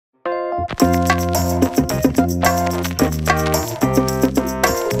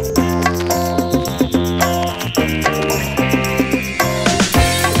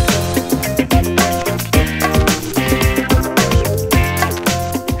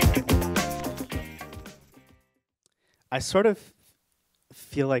I sort of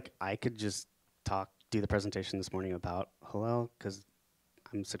feel like I could just do the presentation this morning about Hillel because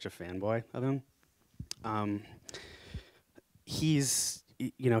I'm such a fanboy of him. He's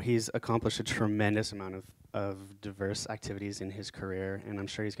accomplished a tremendous amount of diverse activities in his career, and I'm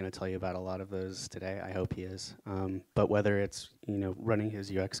sure he's going to tell you about a lot of those today. I hope he is. But whether it's running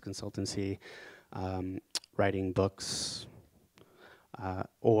his UX consultancy, writing books,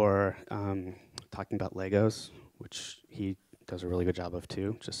 or talking about Legos, which he does a really good job of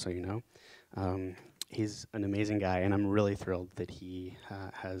too, just so you know. He's an amazing guy, and I'm really thrilled that he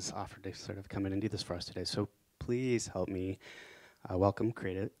has offered to sort of come in and do this for us today. So please help me welcome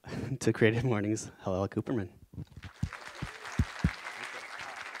to Creative Mornings, Hillel Cooperman.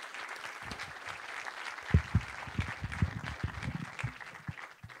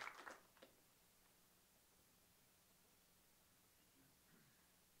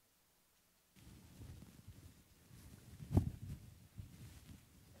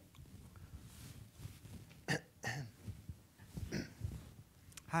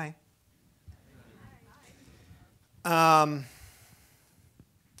 Hi.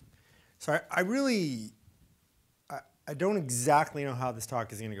 So I don't exactly know how this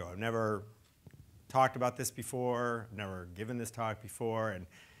talk is going to go. I've never talked about this before. I've never given this talk before, and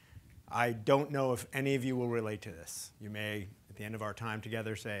I don't know if any of you will relate to this. You may, at the end of our time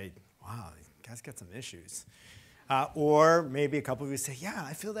together, say, "Wow, these guys got some issues," or maybe a couple of you say, "Yeah,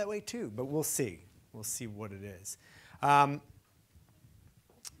 I feel that way too." But we'll see. We'll see what it is. I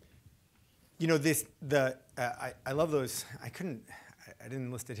love those. I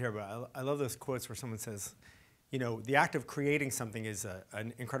didn't list it here, but I love those quotes where someone says, the act of creating something is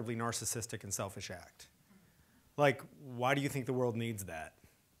an incredibly narcissistic and selfish act. Like, why do you think the world needs that?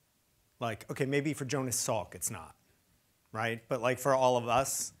 Like, okay, maybe for Jonas Salk it's not, right? But like for all of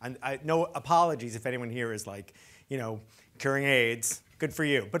us, no apologies if anyone here is like, curing AIDS, good for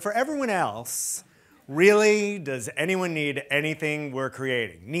you. But for everyone else, really, does anyone need anything we're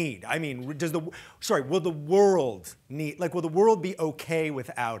creating? I mean, will the world will the world be okay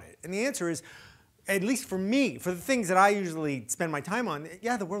without it? And the answer is, at least for me, for the things that I usually spend my time on,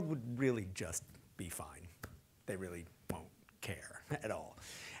 yeah, the world would really just be fine. They really won't care at all.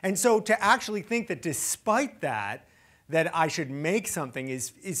 And so to actually think that despite that I should make something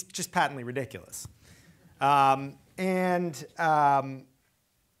is just patently ridiculous.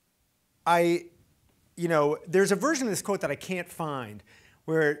 There's a version of this quote that I can't find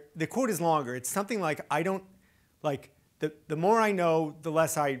where the quote is longer. It's something like, the more I know, the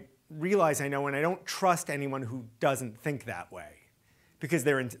less I realize I know, and I don't trust anyone who doesn't think that way. Because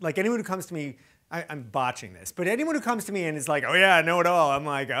anyone who comes to me, I'm botching this, but anyone who comes to me and is like, "Oh yeah, I know it all," I'm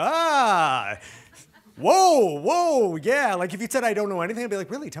like, whoa, yeah. Like if you said I don't know anything, I'd be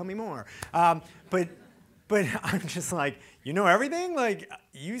like, "Really, tell me more." But I'm just like, "You know everything? Like,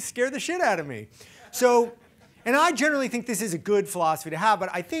 you scare the shit out of me." So, and I generally think this is a good philosophy to have, but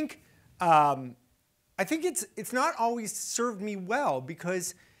I think it's not always served me well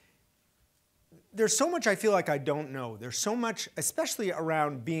because there's so much I feel like I don't know. There's so much, especially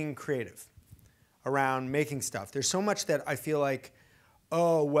around being creative, around making stuff. There's so much that I feel like,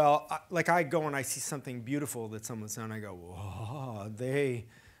 oh, well, I go and I see something beautiful that someone's done, I go, whoa, they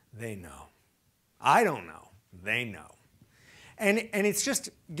know. I don't know. They know. And it's just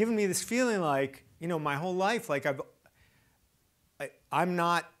given me this feeling like, my whole life, like I'm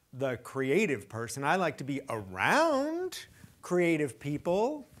not the creative person. I like to be around creative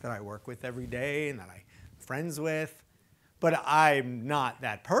people that I work with every day and that I'm friends with. But I'm not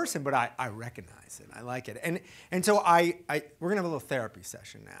that person, but I recognize it. I like it. And so we're going to have a little therapy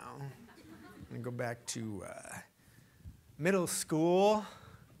session now. I'm going to go back to middle school.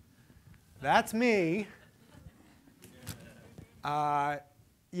 That's me.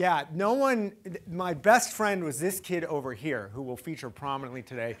 Yeah, my best friend was this kid over here who will feature prominently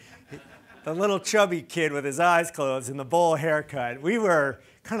today. The little chubby kid with his eyes closed and the bowl haircut. We were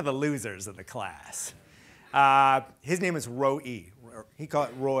kind of the losers of the class. His name is Ro'i. He called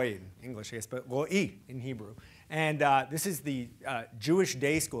it Roy in English, I guess, but Ro'i in Hebrew. And this is the Jewish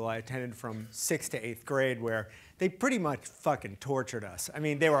day school I attended from 6th to 8th grade where they pretty much fucking tortured us. I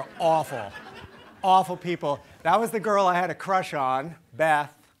mean, they were awful, awful people. That was the girl I had a crush on,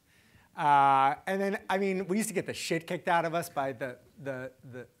 Beth. And then, I mean, we used to get the shit kicked out of us by the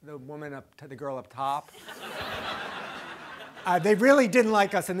woman the girl up top. They really didn't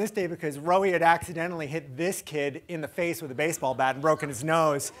like us in this day because Rowie had accidentally hit this kid in the face with a baseball bat and broken his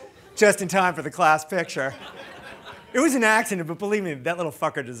nose just in time for the class picture. It was an accident, but believe me, that little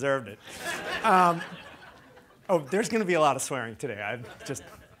fucker deserved it. Oh, there's going to be a lot of swearing today, just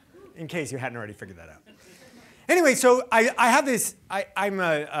in case you hadn't already figured that out. Anyway, so I have this, I'm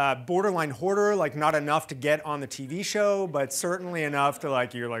a borderline hoarder, like not enough to get on the TV show, but certainly enough to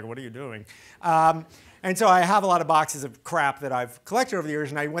like, you're like, what are you doing? And so I have a lot of boxes of crap that I've collected over the years,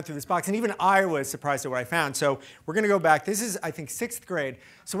 and I went through this box, and even I was surprised at what I found. So we're going to go back. This is, I think, 6th grade.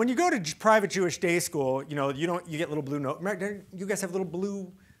 So when you go to private Jewish day school, you get little blue you guys have little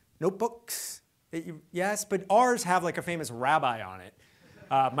blue notebooks? Yes, but ours have like a famous rabbi on it.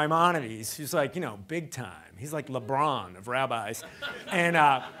 Maimonides, who's like, big time. He's like LeBron of rabbis. And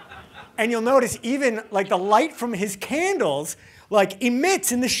you'll notice even like the light from his candles like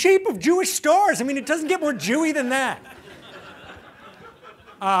emits in the shape of Jewish stars. I mean, it doesn't get more Jewy than that.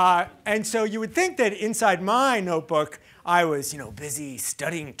 And so you would think that inside my notebook, I was, busy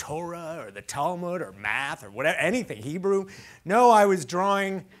studying Torah or the Talmud or math or whatever, anything, Hebrew. No, I was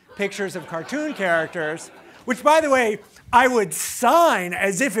drawing pictures of cartoon characters, which, by the way, I would sign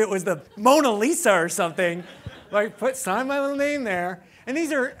as if it was the Mona Lisa or something. Like, sign my little name there. And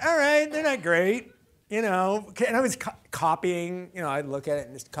these are, all right, they're not great. And I was copying, I'd look at it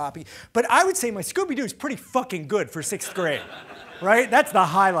and just copy. But I would say my Scooby-Doo is pretty fucking good for 6th grade, right? That's the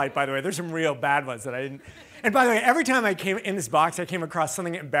highlight, by the way. There's some real bad ones that I didn't. And by the way, every time I came in this box, I came across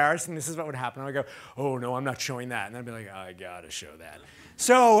something embarrassing. This is what would happen. I would go, oh, no, I'm not showing that. And I'd be like, oh, I got to show that.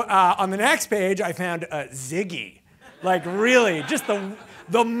 So on the next page, I found Ziggy. Like, really, just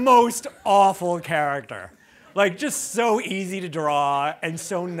the most awful character. Like, just so easy to draw and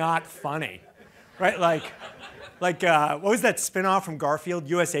so not funny. Right, like what was that spin-off from Garfield,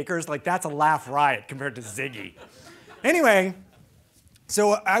 U.S. Acres? Like, that's a laugh riot compared to Ziggy. Anyway,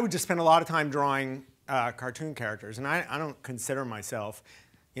 so I would just spend a lot of time drawing cartoon characters, and I don't consider myself,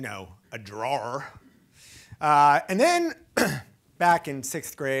 a drawer. And then back in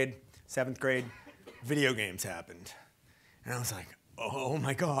 6th grade, 7th grade, video games happened. And I was like, oh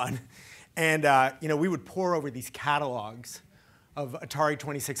my God. And we would pore over these catalogs of Atari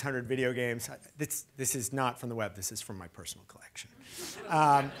 2600 video games. This is not from the web. This is from my personal collection.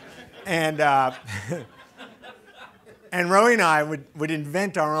 And Rowie and I would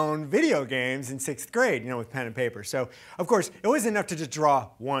invent our own video games in 6th grade, with pen and paper. So, of course, it wasn't enough to just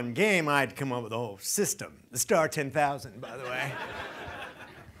draw one game. I had to come up with a whole system. The Star 10,000, by the way.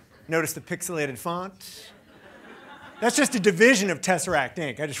 Notice the pixelated font? That's just a division of Tesseract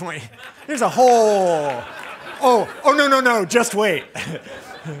Inc. I just want you, there's a whole... Oh, no, just wait.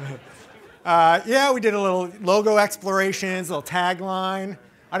 Yeah, we did a little logo explorations, a little tagline.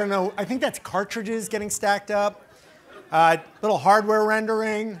 I don't know, I think that's cartridges getting stacked up. Little hardware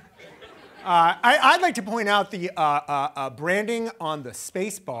rendering. I'd like to point out the branding on the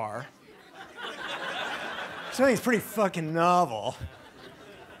space bar. Something's pretty fucking novel.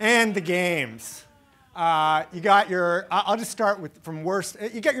 And the games. You got your, I'll just start from worst.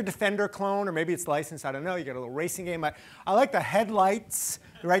 You got your Defender clone, or maybe it's licensed, I don't know. You got a little racing game. I like the headlights,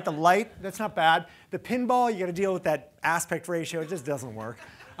 right? The light, that's not bad. The pinball, you got to deal with that aspect ratio. It just doesn't work.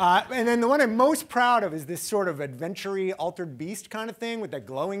 And then the one I'm most proud of is this sort of adventure-y altered beast kind of thing with that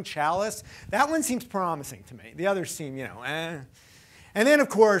glowing chalice. That one seems promising to me. The others seem, eh. And then, of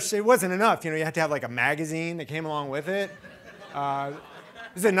course, it wasn't enough. You had to have like a magazine that came along with it.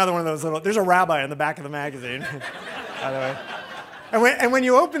 This is another one of those little, there's a rabbi in the back of the magazine, by the way. And when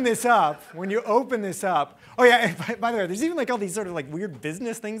you open this up, oh yeah, and by the way, there's even like all these sort of like weird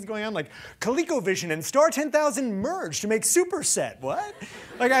business things going on, like ColecoVision and Star 10,000 merged to make Superset. What?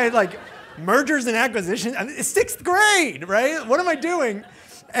 Like mergers and acquisitions. It's 6th grade, right? What am I doing?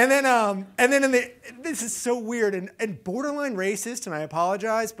 And then this is so weird and borderline racist, and I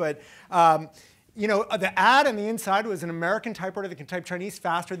apologize, but the ad on the inside was an American typewriter that can type Chinese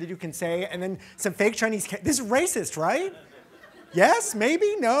faster than you can say, and then some fake Chinese. This is racist, right? Yes?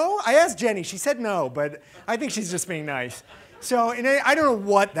 Maybe? No? I asked Jenny. She said no, but I think she's just being nice. So I don't know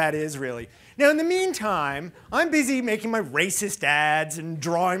what that is, really. Now, in the meantime, I'm busy making my racist ads and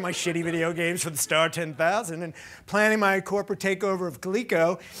drawing my shitty video games for the Star 10,000 and planning my corporate takeover of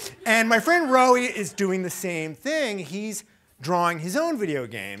Coleco. And my friend Rowie is doing the same thing. He's drawing his own video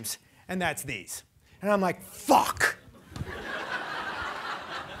games. And that's these. And I'm like, fuck.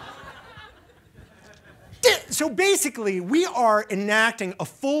 So basically, we are enacting a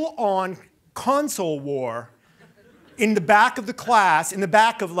full-on console war in the back of the class, in the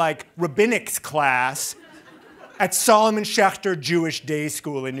back of like Rabbinic's class at Solomon Schechter Jewish Day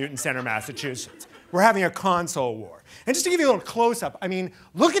School in Newton Center, Massachusetts. We're having a console war. And just to give you a little close-up, I mean,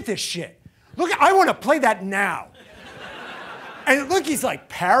 look at this shit. I want to play that now. And look, he's like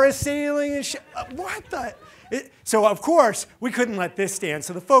parasailing and shit. What the? So, of course, we couldn't let this stand.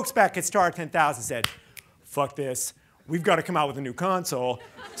 So the folks back at Star 10,000 said, fuck this. we've got to come out with a new console.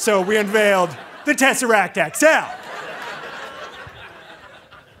 So we unveiled the Tesseract XL.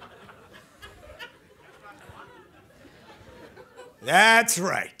 That's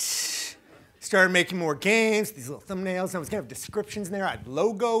right. Started making more games, these little thumbnails. I was going to have descriptions in there. I had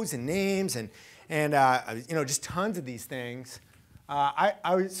logos and names and you know, just tons of these things.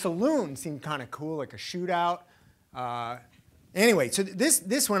 Saloon seemed kind of cool, like a shootout. Anyway, so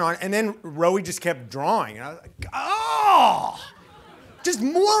this went on, and then Rowie just kept drawing. And I was like, oh, just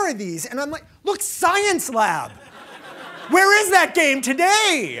more of these. And I'm like, look, Science Lab. Where is that game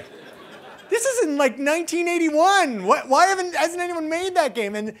today? This is in like 1981. Why hasn't anyone made that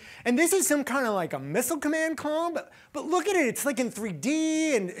game? And this is some kind of like a Missile Command clone, but look at it. It's like in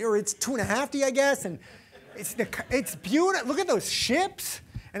 3D, or it's 2.5D, I guess. And it's beautiful. Look at those ships.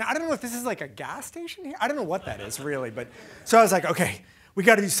 And I don't know if this is like a gas station here. I don't know what that is really. But so I was like, okay, we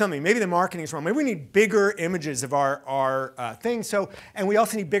got to do something. Maybe the marketing's wrong. Maybe we need bigger images of our thing. And we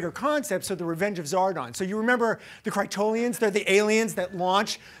also need bigger concepts. So the Revenge of Zardon. So you remember the Krytolians? They're the aliens that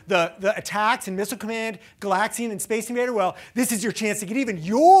launch the attacks in Missile Command, Galaxian, and Space Invader. Well, this is your chance to get even.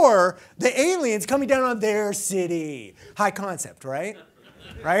 You're the aliens coming down on their city. High concept, right?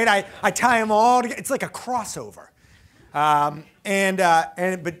 Right? I tie them all together. It's like a crossover. But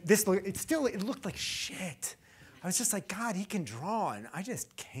this it looked like shit. I was just like, God, he can draw, and I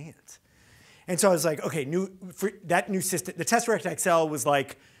just can't. And so I was like, okay, that new system, the Tesseract XL was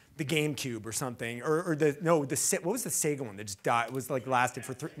like the GameCube or something, what was the Sega one that just died? It was like lasted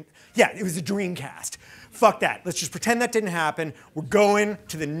for it was the Dreamcast. Fuck that. Let's just pretend that didn't happen. We're going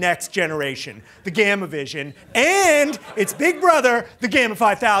to the next generation, the Gamma Vision, and its big brother, the Gamma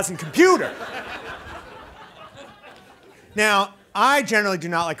 5000 computer. Now, I generally do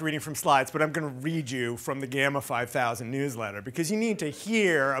not like reading from slides, but I'm going to read you from the Gamma 5000 newsletter because you need to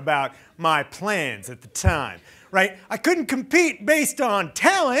hear about my plans at the time, right? I couldn't compete based on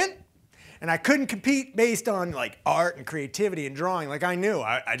talent, and I couldn't compete based on like art and creativity and drawing. Like I knew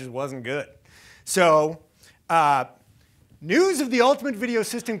I just wasn't good. So, news of the ultimate video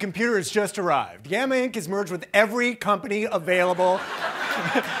system computer has just arrived. Gamma Inc. has merged with every company available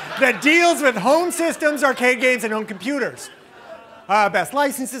that deals with home systems, arcade games, and home computers. Best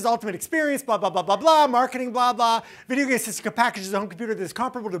licenses, ultimate experience, blah, blah, blah, blah, blah, marketing, blah, blah. Video game system packages a home computer that is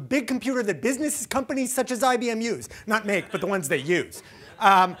comparable to a big computer that business companies such as IBM use. Not make, but the ones they use.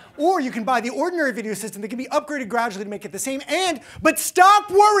 Or you can buy the ordinary video system that can be upgraded gradually to make it the same. But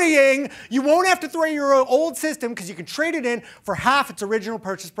stop worrying, you won't have to throw your old system because you can trade it in for half its original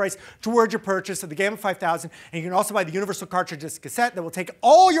purchase price towards your purchase of the Gamma 5000. And you can also buy the universal cartridge disc cassette that will take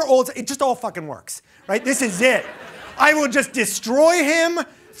all your old, it just all fucking works, right? This is it. I will just destroy him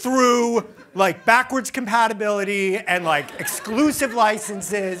through like backwards compatibility and like exclusive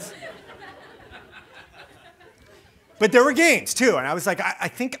licenses. But there were games too, and I was like, I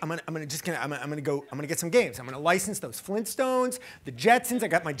think I'm gonna get some games. I'm gonna license those Flintstones, the Jetsons. I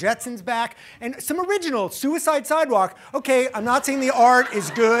got my Jetsons back, and some original Suicide Sidewalk. Okay, I'm not saying the art is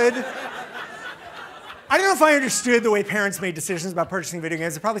good. I don't know if I understood the way parents made decisions about purchasing video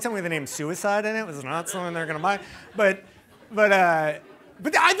games. There's probably something with the name Suicide in it. It was not something they're gonna buy, but I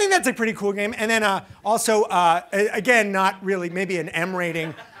think that's a pretty cool game. And then also, again, not really, maybe an M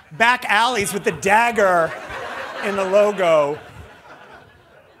rating, Back Alleys with the dagger in the logo.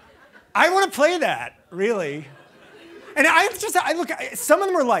 I want to play that, really. And I look, some of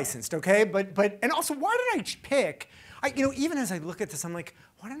them are licensed, okay? And also, why did I pick? Even as I look at this, I'm like,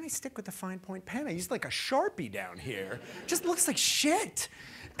 why didn't I stick with the fine point pen? I used like a Sharpie down here. Just looks like shit.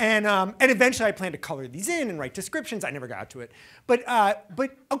 And eventually I plan to color these in and write descriptions. I never got to it. But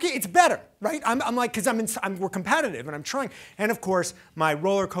okay, it's better, right? I'm like, because we're competitive and I'm trying. And of course, my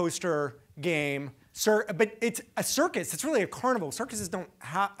roller coaster game, but it's a circus. It's really a carnival. Circuses don't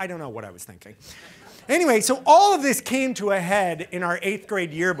have, I don't know what I was thinking. Anyway, so all of this came to a head in our 8th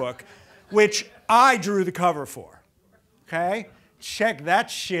grade yearbook, which I drew the cover for, okay? Check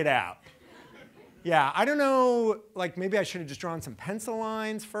that shit out. Yeah, I don't know, like maybe I should have just drawn some pencil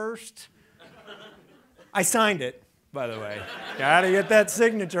lines first. I signed it, by the way. Gotta get that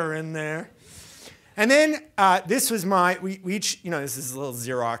signature in there. And then this was we each, this is a little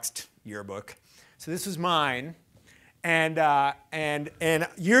Xeroxed yearbook. So this was mine. And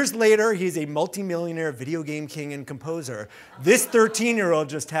years later, he's a multimillionaire video game king and composer. This 13-year-old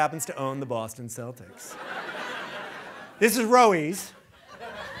just happens to own the Boston Celtics. This is Rowie's.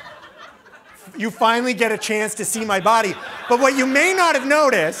 You finally get a chance to see my body. But what you may not have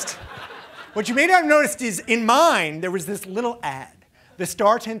noticed is in mine, there was this little ad. The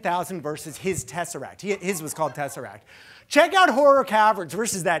Star 10,000 versus his Tesseract. His was called Tesseract. Check out Horror Caverns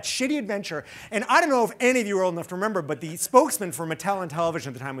versus that shitty adventure. And I don't know if any of you are old enough to remember, but the spokesman for Mattel on television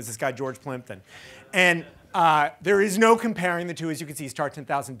at the time was this guy, George Plimpton. And there is no comparing the two. As you can see, Star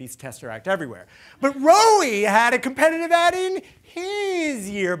 10,000 beats Tesseract everywhere. But Rowie had a competitive ad in his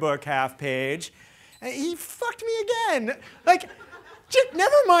yearbook half page. And he fucked me again. Like,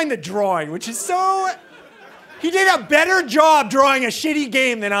 never mind the drawing, which is so... He did a better job drawing a shitty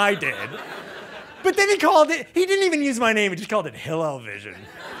game than I did. But then he didn't even use my name, he just called it Hillel Vision.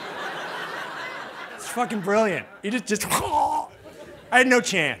 It's fucking brilliant. He just I had no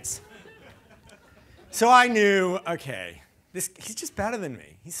chance. So I knew, okay, he's just better than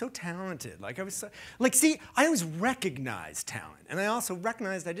me. He's so talented. Like I always recognized talent, and I also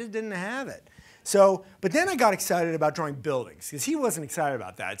recognized I just didn't have it. So, but then I got excited about drawing buildings, because he wasn't excited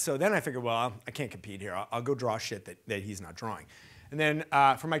about that. So then I figured, well, I can't compete here. I'll go draw shit that he's not drawing. And then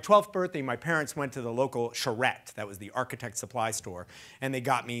for my 12th birthday, my parents went to the local charrette. That was the architect supply store. And they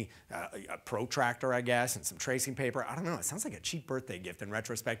got me a protractor, I guess, and some tracing paper. I don't know. It sounds like a cheap birthday gift in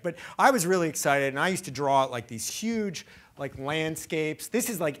retrospect. But I was really excited. And I used to draw like these huge landscapes. This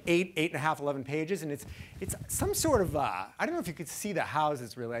is like 8.5, 11 pages. And it's some sort of, I don't know if you could see the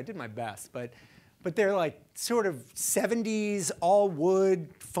houses, really. I did my best. But they're like sort of 70s, all wood,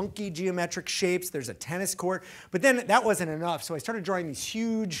 funky geometric shapes. There's a tennis court. But then that wasn't enough, so I started drawing these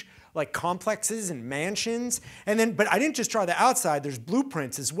huge like complexes and mansions. And then, but I didn't just draw the outside, there's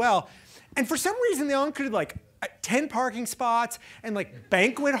blueprints as well. And for some reason, they all included like 10 parking spots and like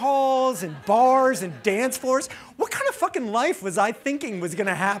banquet halls and bars and dance floors. What kind of fucking life was I thinking was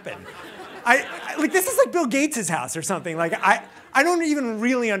gonna happen? Like this is like Bill Gates' house or something. Like I don't even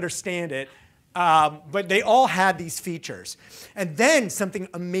really understand it. But they all had these features. And then something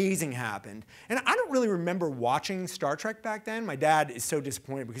amazing happened. And I don't really remember watching Star Trek back then. My dad is so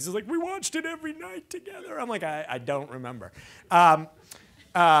disappointed because he's like, we watched it every night together. I'm like, I don't remember.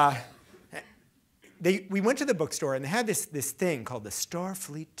 We went to the bookstore and they had this thing called the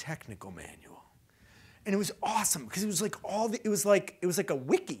Starfleet Technical Manual. And it was awesome because it was like it was like a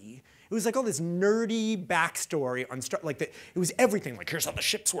wiki. It was like all this nerdy backstory on it was everything. Like here's how the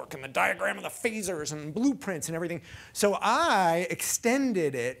ships work and the diagram of the phasers and blueprints and everything. So I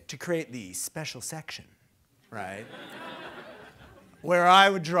extended it to create the special section, right? Where I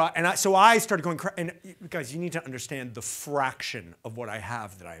would draw, and so I started going, and guys, you need to understand the fraction of what I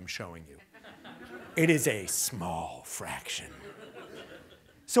have that I am showing you. It is a small fraction.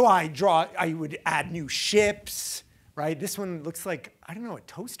 So I would add new ships. Right? This one looks like, I don't know, a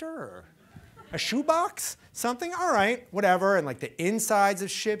toaster or a shoebox? Something? All right, whatever. And like the insides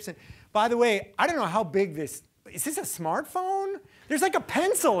of ships. And by the way, I don't know how big is this a smartphone? There's like a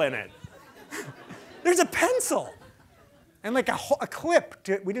pencil in it. There's a pencil. And like a clip.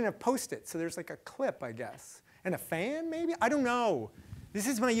 We didn't have Post-it, so there's like a clip, I guess. And a fan, maybe? I don't know. This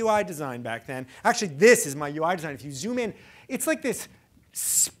is my UI design back then. Actually, this is my UI design. If you zoom in, it's like this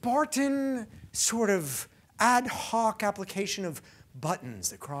Spartan sort of ad hoc application of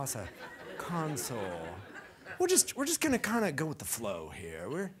buttons across a console. We're just gonna kind of go with the flow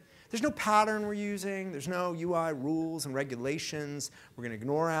here. There's no pattern we're using. There's no UI rules and regulations. We're gonna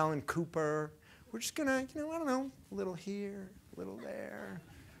ignore Alan Cooper. We're just gonna, I don't know, a little here, a little there.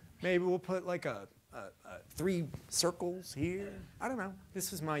 Maybe we'll put like 3 circles here. I don't know. This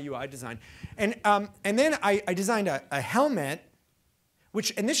was my UI design. And then I designed a helmet.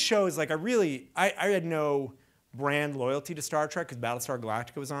 And this shows, like, I had no brand loyalty to Star Trek because Battlestar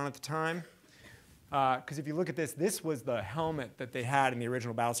Galactica was on at the time. Because if you look at this was the helmet that they had in the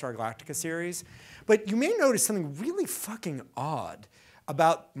original Battlestar Galactica series. But you may notice something really fucking odd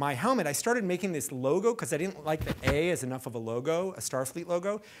about my helmet. I started making this logo because I didn't like the A as enough of a logo, a Starfleet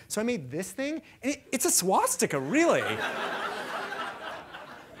logo. So I made this thing, and it's a swastika, really.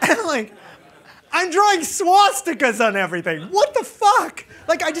 And I'm drawing swastikas on everything. What the fuck?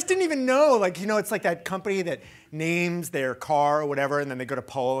 Like, I just didn't even know. Like, it's like that company that names their car or whatever, and then they go to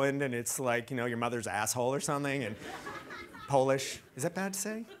Poland, and it's like, your mother's asshole or something, and Polish. Is that bad to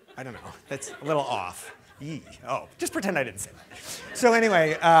say? I don't know. That's a little off. Yee. Oh, just pretend I didn't say that. So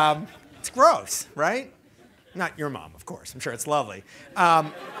anyway, it's gross, right? Not your mom, of course. I'm sure it's lovely.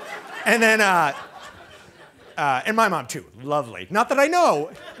 And then... and my mom, too. Lovely. Not that I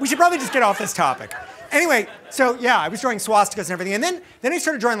know. We should probably just get off this topic. Anyway, so yeah, I was drawing swastikas and everything. And then I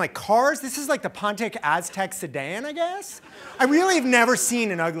started drawing like cars. This is like the Pontiac Aztec sedan, I guess. I really have never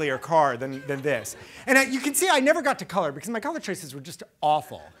seen an uglier car than this. And you can see I never got to color because my color choices were just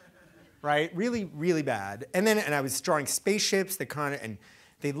awful, right? Really, really bad. And I was drawing spaceships that and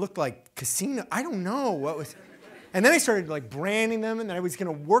they looked like casino. I don't know what was. And then I started like branding them, and then I was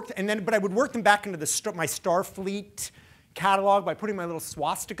going to work, but I would work them back into my Starfleet, catalog by putting my little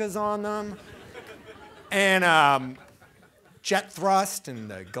swastikas on them. And jet thrust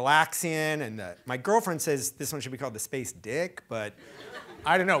and the Galaxian and my girlfriend says this one should be called the Space Dick, but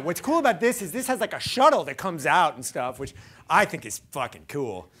I don't know. What's cool about this is this has like a shuttle that comes out and stuff, which I think is fucking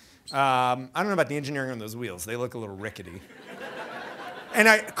cool. I don't know about the engineering on those wheels. They look a little rickety.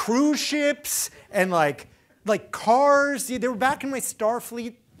 And cruise ships and like cars. They were back in my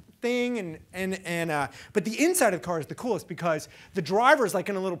Starfleet thing, but the inside of the car is the coolest because the driver's like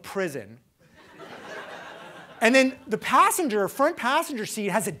in a little prison. And then the front passenger seat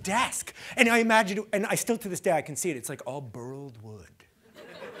has a desk. And I imagine, and I still to this day I can see it. It's like all burled wood,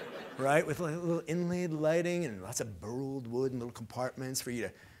 right? With like little inlaid lighting and lots of burled wood and little compartments for you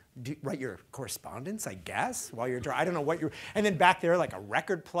to write your correspondence, I guess, while you're driving. I don't know what you're. And then back there, like a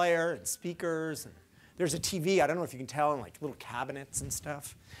record player and speakers. And there's a TV. I don't know if you can tell, and like little cabinets and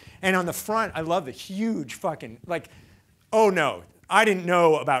stuff. And on the front, I love the huge fucking like. Oh no. I didn't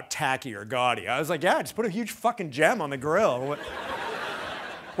know about tacky or gaudy. I was like, yeah, just put a huge fucking gem on the grill.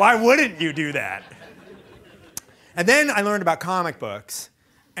 Why wouldn't you do that? And then I learned about comic books.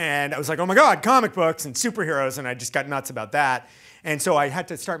 And I was like, oh my God, comic books and superheroes. And I just got nuts about that. And so I had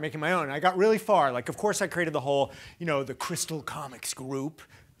to start making my own. And I got really far. Like, of course, I created the whole, the Crystal Comics group,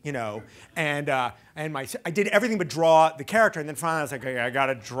 and I did everything but draw the character. And then finally I was like, okay, I got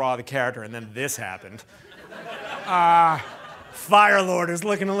to draw the character. And then this happened. Firelord is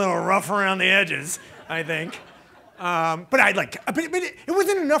looking a little rough around the edges, I think. But it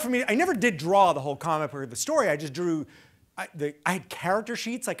wasn't enough for me. I never did draw the whole comic or the story. I just drew. I had character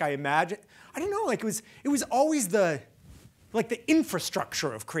sheets, like I imagined. I don't know. Like it was always the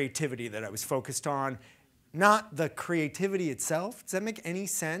infrastructure of creativity that I was focused on, not the creativity itself. Does that make any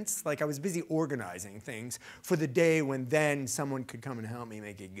sense? Like I was busy organizing things for the day when then someone could come and help me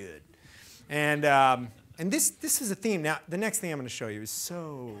make it good. And this is a theme. Now, the next thing I'm going to show you is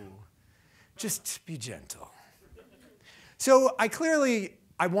just be gentle. So I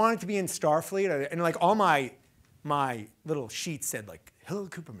wanted to be in Starfleet, and like all my little sheets said like, Hillel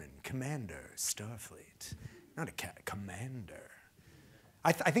Cooperman, Commander, Starfleet. Not a commander.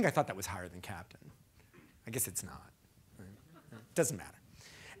 I think I thought that was higher than captain. I guess it's not. It doesn't matter.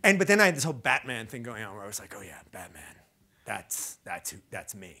 But then I had this whole Batman thing going on where I was like, oh yeah, Batman. That's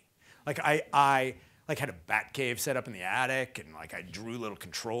me. Like I had a bat cave set up in the attic, and like I drew little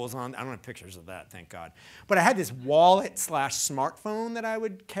controls on. I don't have pictures of that, thank God. But I had this wallet / smartphone that I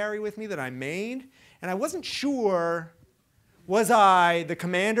would carry with me that I made, and I wasn't sure, was I the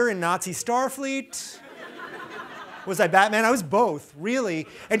commander in Nazi Starfleet? Was I Batman? I was both, really.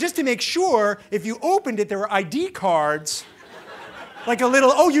 And just to make sure, if you opened it, there were ID cards. Like a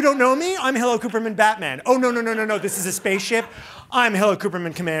little, oh, you don't know me? I'm Hillel Cooperman, Batman. Oh, no, this is a spaceship. I'm Hillel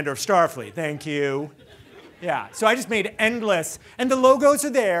Cooperman, Commander of Starfleet. Thank you. Yeah, so I just made endless. And the logos are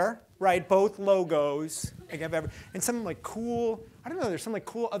there, right? Both logos. And some like cool, I don't know, there's some like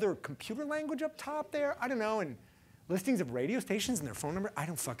cool other computer language up top there. I don't know, and listings of radio stations and their phone number. I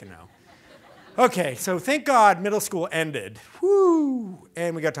don't fucking know. Okay, so thank God middle school ended. Woo!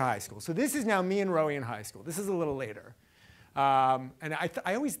 And we got to high school. So this is now me and Rowie in high school. This is a little later. And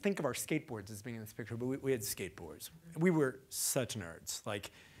I always think of our skateboards as being in this picture, but we had skateboards. We were such nerds.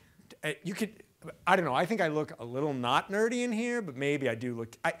 Like, you could, I don't know, I think I look a little not nerdy in here, but maybe I do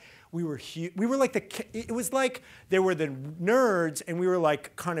look, we were like it was like there were the nerds and we were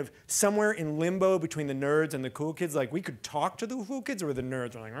like kind of somewhere in limbo between the nerds and the cool kids. Like we could talk to the cool kids or the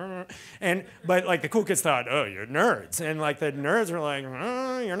nerds were like, but like the cool kids thought, oh, you're nerds. And like the nerds were like,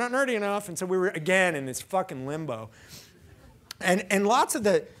 you're not nerdy enough. And so we were again in this fucking limbo. And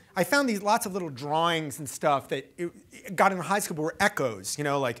I found lots of little drawings and stuff that got in high school but were echoes,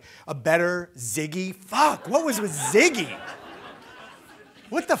 like a better Ziggy. Fuck, what was with Ziggy?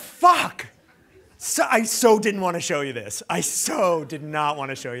 What the fuck? I so didn't want to show you this. I so did not want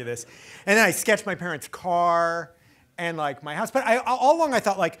to show you this. And then I sketched my parents' car and like my house. But all along I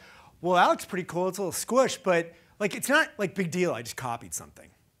thought like, well, that looks pretty cool. It's a little squish, but like it's not like big deal. I just copied something,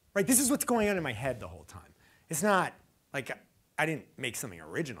 right? This is what's going on in my head the whole time. It's not like I didn't make something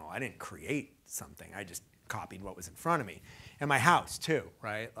original. I didn't create something. I just copied what was in front of me. And my house too,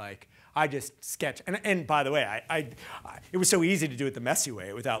 right? Like I just sketched. And by the way, it was so easy to do it the messy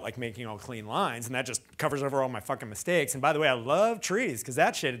way without like making all clean lines, and that just covers over all my fucking mistakes. And by the way, I love trees because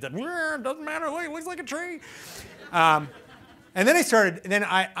that shit, it doesn't matter. Look, it looks like a tree. And then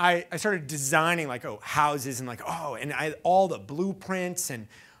I started designing like houses and like and all the blueprints and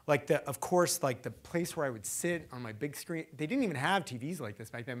like of course like the place where I would sit on my big screen. They didn't even have TVs like this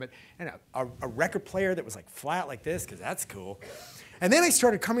back then, but a record player that was like flat like this because that's cool. And then I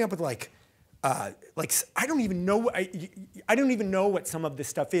started coming up with like like I don't even know what some of this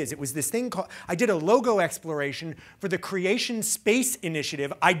stuff is. It was this thing called, I did a logo exploration for the Creation Space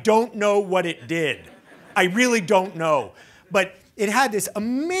Initiative. I don't know what it did. I really don't know. But it had this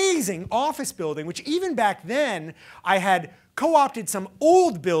amazing office building, which even back then I had co-opted some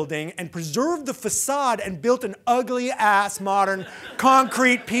old building and preserved the facade and built an ugly ass modern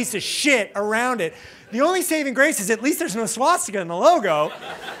concrete piece of shit around it. The only saving grace is at least there's no swastika in the logo.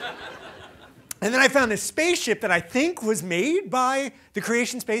 And then I found this spaceship that I think was made by the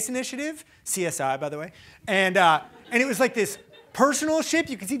Creation Space Initiative, CSI by the way, and it was like this personal ship.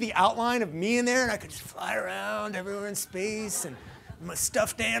 You could see the outline of me in there, and I could just fly around everywhere in space and my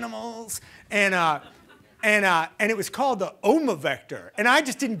stuffed animals, and it was called the OMA Vector, and I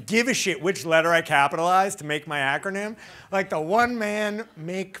just didn't give a shit which letter I capitalized to make my acronym, like the one man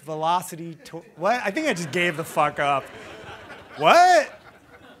make velocity. What? I think I just gave the fuck up. What?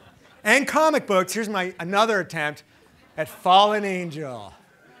 And comic books. Here's another attempt at Fallen Angel.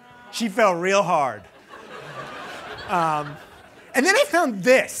 She fell real hard. And then I found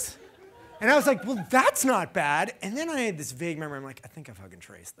this. And I was like, well, that's not bad. And then I had this vague memory. I'm like, I think I fucking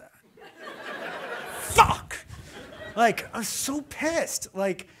traced that. Fuck! Like, I was so pissed.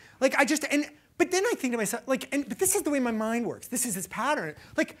 But then I think to myself, but this is the way my mind works. This is this pattern.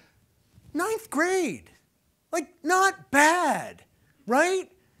 Like, 9th grade. Like, not bad, right?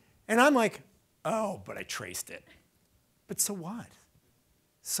 And I'm like, oh, but I traced it. But so what?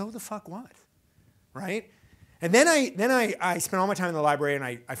 So the fuck what? Right? And then I spent all my time in the library and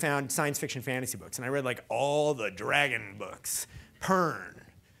I found science fiction fantasy books. And I read like all the dragon books, Pern,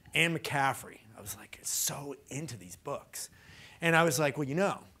 Anne McCaffrey. I was like so into these books. And I was like, well, you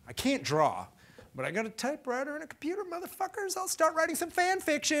know, I can't draw, but I got a typewriter and a computer, motherfuckers. I'll start writing some fan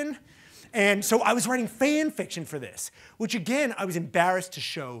fiction. And so I was writing fan fiction for this, which again, I was embarrassed to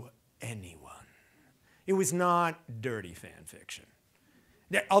show anyone. It was not dirty fan fiction.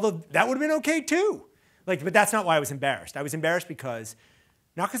 Although that would have been okay too. But that's not why I was embarrassed. I was embarrassed because,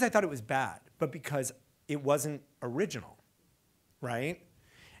 not because I thought it was bad, but because it wasn't original, right?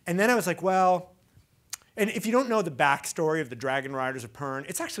 And then I was like, well, and if you don't know the backstory of the Dragon Riders of Pern,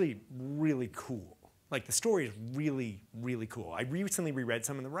 it's actually really cool. Like the story is really, really cool. I recently reread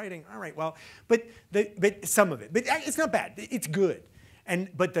some of the writing. All right, well, but some of it. But it's not bad. It's good.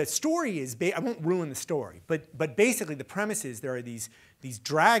 But the story is, I won't ruin the story, but basically the premise is there are these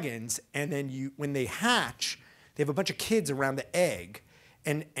dragons, and then when they hatch, they have a bunch of kids around the egg,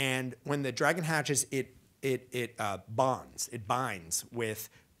 and when the dragon hatches, it binds with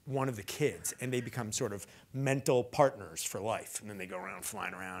one of the kids, and they become sort of mental partners for life, and then they go around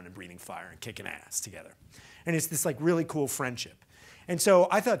flying around and breathing fire and kicking ass together. And it's this like really cool friendship. And so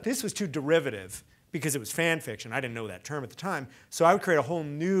I thought this was too derivative because it was fan fiction. I didn't know that term at the time. So I would create a whole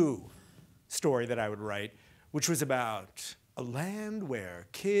new story that I would write, which was about a land where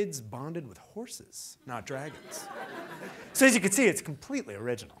kids bonded with horses, not dragons. So as you can see, it's completely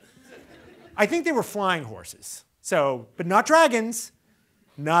original. I think they were flying horses, but not dragons.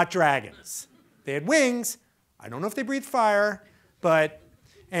 Not dragons. They had wings. I don't know if they breathed fire,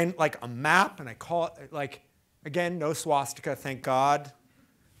 and like a map, and I call it, like, again, no swastika, thank God.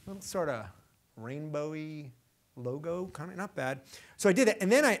 Little sort of rainbowy logo, kind of not bad. So I did it, and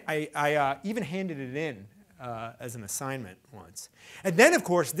then I even handed it in as an assignment once. And then, of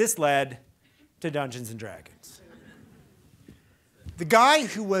course, this led to Dungeons and Dragons. The guy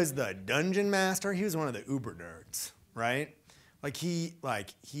who was the dungeon master, he was one of the uber nerds, right? He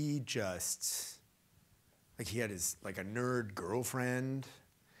had his a nerd girlfriend.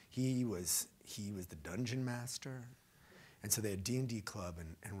 He was the dungeon master, and so they had D&D club,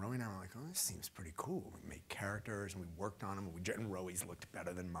 and Rowie and I were like, oh, this seems pretty cool. We made characters and we worked on them. And Rowie's looked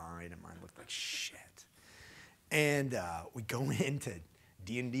better than mine, and mine looked like shit. And we go into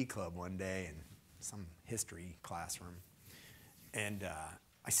D&D club one day in some history classroom, and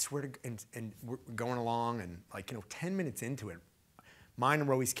I swear to, and we're going along, and 10 minutes into it, mine and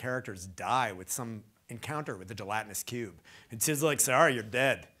Rowie's characters die with some encounter with the gelatinous cube. And Sid's like, sorry, you're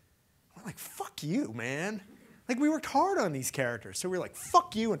dead. We're like, fuck you, man. We worked hard on these characters. So we were like,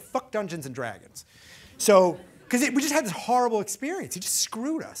 fuck you and fuck Dungeons and Dragons. So, because we just had this horrible experience. He just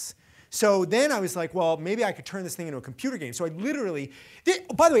screwed us. So then I was like, well, maybe I could turn this thing into a computer game. So I literally,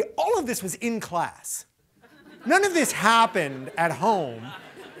 by the way, all of this was in class. None of this happened at home.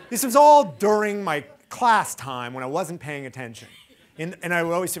 This was all during my class time when I wasn't paying attention. And I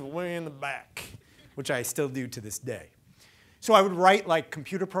would always say, way in the back, which I still do to this day. So I would write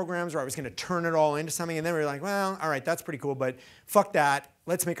computer programs where I was going to turn it all into something, and then we were like, well, all right, that's pretty cool, but fuck that.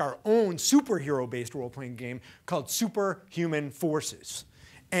 Let's make our own superhero-based role-playing game called Superhuman Forces.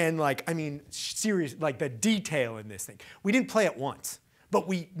 And like, I mean, serious, like the detail in this thing. We didn't play it once, but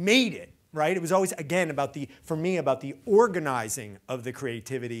we made it, right? It was always, again, about for me, about the organizing of the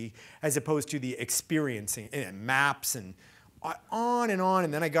creativity as opposed to the experiencing, and maps and on and on.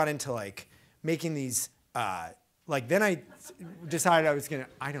 And then I got into like making these, then I decided I was gonna,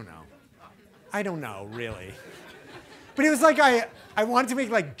 I don't know really. But it was like I wanted to make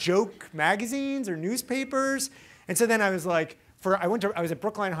like joke magazines or newspapers. And so then I was like, I was at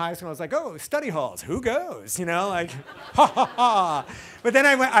Brookline High School, and I was like, oh, study halls, who goes? You know, like, ha ha ha. But then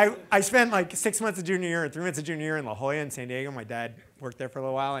I spent like 6 months of junior year and 3 months of junior year in La Jolla in San Diego. My dad worked there for a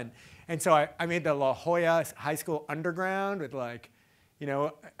little while. And so I made the La Jolla High School Underground with like, you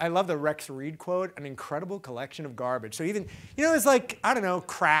know, I love the Rex Reed quote, an incredible collection of garbage. So even, you know, it's like, I don't know,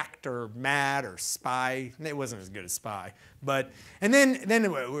 Cracked or Mad or Spy. It wasn't as good as Spy. But, and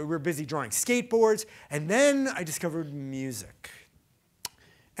then we were busy drawing skateboards. And then I discovered music.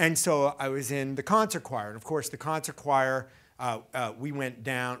 And so I was in the concert choir. And of course, the concert choir, we went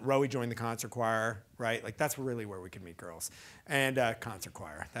down, Rowie joined the concert choir, right? Like that's really where we could meet girls. And concert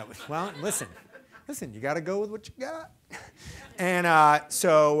choir, that was, well, listen, you got to go with what you got. And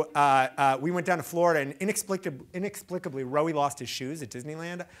so we went down to Florida, and inexplicably, Rowie lost his shoes at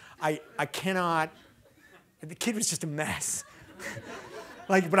Disneyland. I cannot, the kid was just a mess.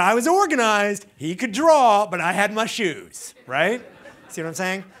 Like, but I was organized. He could draw, but I had my shoes, right? See what I'm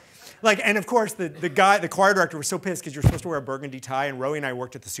saying? Like, and of course, the choir director was so pissed because you're supposed to wear a burgundy tie, and Rowie and I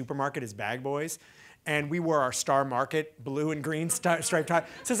worked at the supermarket as bag boys. And we wore our Star Market blue and green striped tie.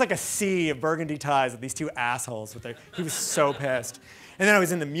 So it's like a sea of burgundy ties with these two assholes. He was so pissed. And then I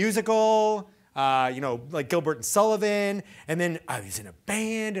was in the musical, you know, like Gilbert and Sullivan. And then I was in a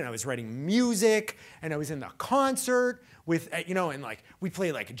band, and I was writing music. And I was in the concert with, you know, and like we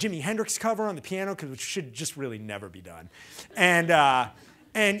played like a Jimi Hendrix cover on the piano, which should just really never be done.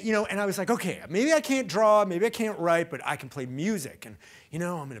 And you know, and I was like, okay, maybe I can't draw, maybe I can't write, but I can play music. And you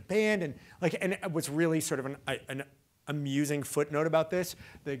know, I'm in a band, and like, and what's really sort of an amusing footnote about this,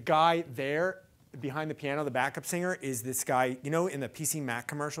 the guy there behind the piano, the backup singer, is this guy, you know, in the PC Mac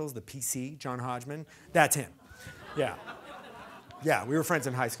commercials, the PC, John Hodgman, that's him. Yeah. Yeah, we were friends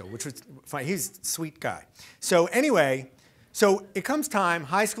in high school, which was fine. He's a sweet guy. So anyway, so it comes time,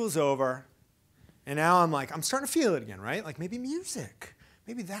 high school's over, and now I'm like, I'm starting to feel it again, right? Like maybe music.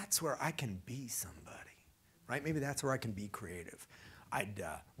 Maybe that's where I can be somebody, right? Maybe that's where I can be creative. I'd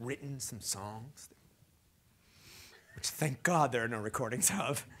written some songs, which thank God there are no recordings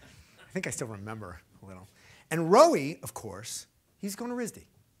of. I think I still remember a little. And Rowie, of course, he's going to RISD.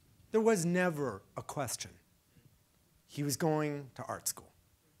 There was never a question. He was going to art school,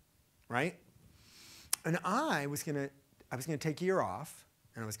 right? And I was going to take a year off,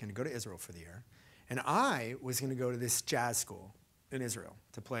 and I was going to go to Israel for the year. And I was going to go to this jazz school in Israel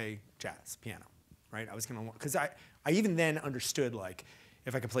to play jazz, piano, right? I was going to, because I even then understood, like,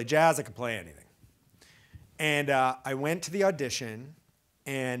 if I could play jazz, I could play anything. And I went to the audition,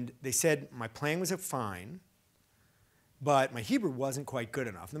 and they said my playing was fine, but my Hebrew wasn't quite good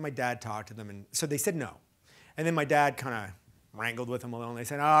enough. And then my dad talked to them, and so they said no. And then my dad kind of wrangled with them a little, and they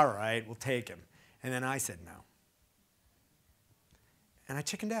said, all right, we'll take him. And then I said no. And I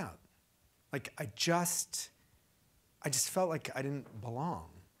chickened out. Like, I just felt like I didn't belong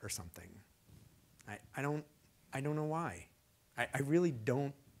or something. I don't know why. I really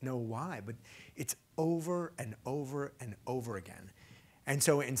don't know why, but it's over and over and over again. And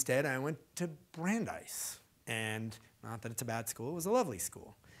so instead, I went to Brandeis. And not that it's a bad school, it was a lovely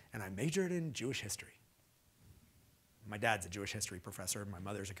school. And I majored in Jewish history. My dad's a Jewish history professor. My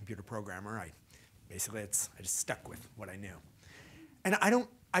mother's a computer programmer. I just stuck with what I knew. And I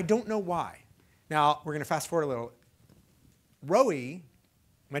don't know why. Now, we're going to fast forward a little. Rowie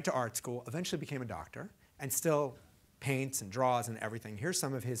went to art school, eventually became a doctor, and still paints and draws and everything. Here's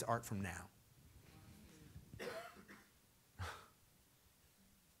some of his art from now.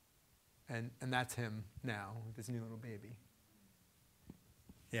 And that's him now with his new little baby.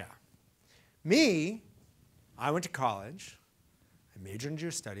 Yeah. Me, I went to college, I majored in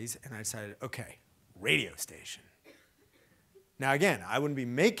Jewish studies, and I decided, okay, radio station. Now again, I wouldn't be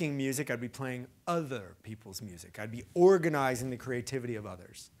making music, I'd be playing other people's music. I'd be organizing the creativity of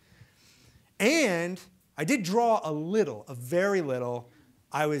others. And I did draw a little, a very little.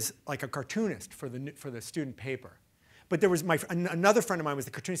 I was like a cartoonist for the student paper. But there was another friend of mine was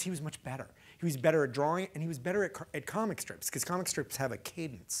the cartoonist. He was much better. He was better at drawing, and he was better at comic strips, because comic strips have a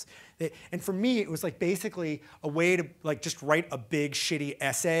cadence. And for me, it was like basically a way to like just write a big shitty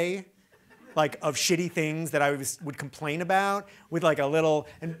essay, like of shitty things that I would complain about, with like a little,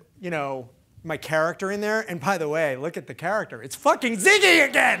 and you know, my character in there. And by the way, look at the character. It's fucking Ziggy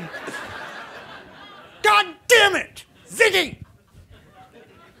again. God damn it, Ziggy.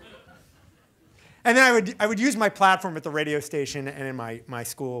 And then I would use my platform at the radio station and in my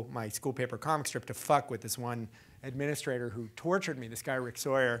school paper comic strip to fuck with this one administrator who tortured me, this guy Rick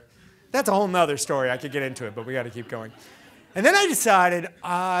Sawyer. That's a whole nother story. I could get into it, but we got to keep going. And then I decided,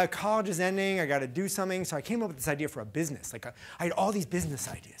 college is ending, I got to do something. So I came up with this idea for a business. Like I had all these business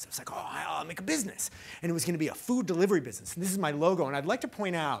ideas. I was like, oh, I'll make a business. And it was going to be a food delivery business. And this is my logo. And I'd like to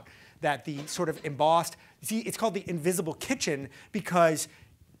point out that the sort of embossed, see, it's called the Invisible Kitchen because,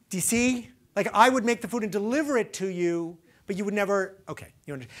 do you see? Like I would make the food and deliver it to you, but you would never, okay,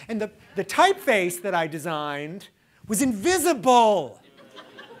 you understand. And the typeface that I designed was invisible.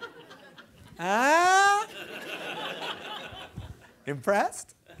 Ah?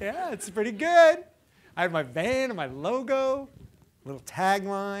 Impressed? Yeah, it's pretty good. I had my van and my logo, a little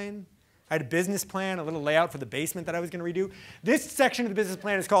tagline. I had a business plan, a little layout for the basement that I was going to redo. This section of the business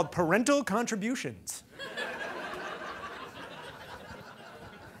plan is called Parental Contributions.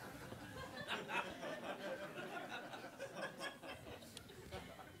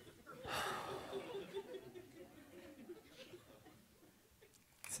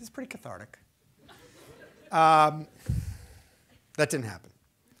 This is pretty cathartic. That didn't happen.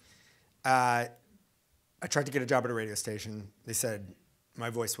 I tried to get a job at a radio station. They said my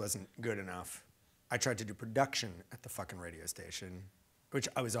voice wasn't good enough. I tried to do production at the fucking radio station, which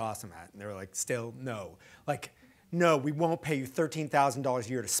I was awesome at. And they were like, still, no. Like, no, we won't pay you $13,000 a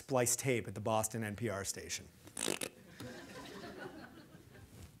year to splice tape at the Boston NPR station.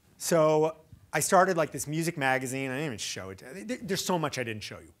 So I started like this music magazine. I didn't even show it. There's so much I didn't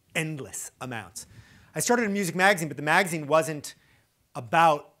show you. Endless amounts. I started a music magazine, but the magazine wasn't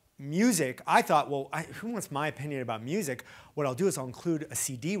about music. I thought, well, who wants my opinion about music? What I'll do is I'll include a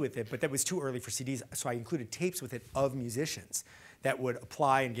CD with it, but that was too early for CDs, so I included tapes with it of musicians that would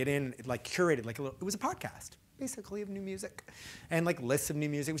apply and get in, like curated, like it was a podcast, basically, of new music, and like lists of new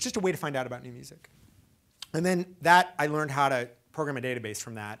music. It was just a way to find out about new music. And then that, I learned how to program a database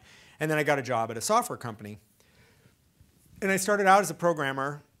from that, and then I got a job at a software company. And I started out as a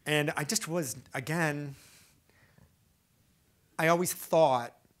programmer, and I just was, again, I always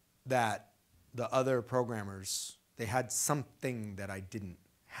thought that the other programmers, they had something that I didn't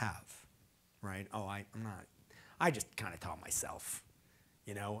have, right? Oh, I'm not, I just kind of taught myself,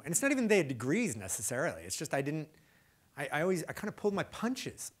 you know? And it's not even they had degrees necessarily. It's just I kind of pulled my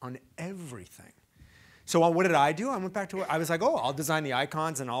punches on everything. So what did I do? I went back to I was like, oh, I'll design the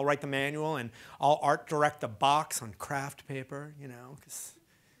icons and I'll write the manual and I'll art direct the box on craft paper, you know, because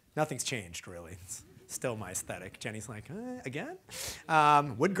nothing's changed really. It's still my aesthetic. Jenny's like, again?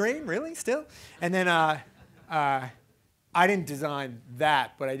 Wood grain, really, still? And then I didn't design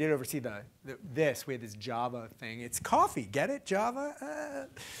that, but I did oversee this. We had this Java thing. It's coffee, get it, Java?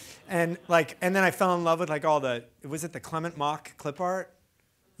 And then I fell in love with like all the, was it the Clement Mock clip art?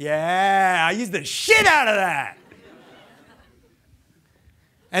 Yeah, I used the shit out of that.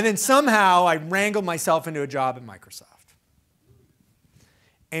 And then somehow I wrangled myself into a job at Microsoft.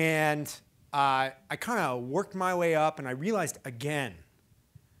 And I kind of worked my way up, and I realized again,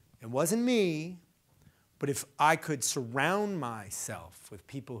 it wasn't me, but if I could surround myself with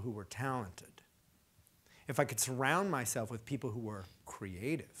people who were talented, if I could surround myself with people who were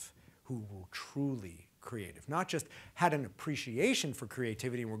creative, who were truly creative, not just had an appreciation for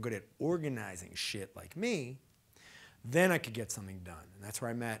creativity and were good at organizing shit like me, then I could get something done. And that's where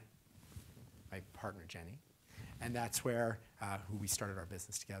I met my partner, Jenny. And that's where who we started our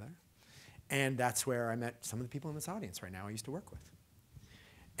business together. And that's where I met some of the people in this audience right now I used to work with.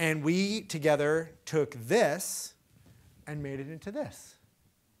 And we together took this and made it into this.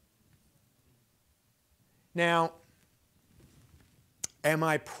 Now, am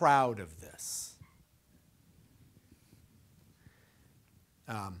I proud of this?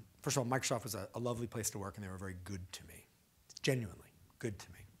 First of all, Microsoft was a lovely place to work, and they were very good to me. Genuinely good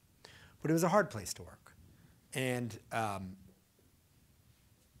to me. But it was a hard place to work. And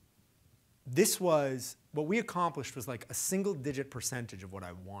this was, what we accomplished was like a single-digit percentage of what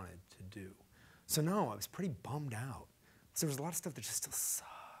I wanted to do. So no, I was pretty bummed out. So there was a lot of stuff that just still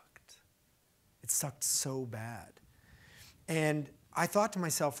sucked. It sucked so bad. And I thought to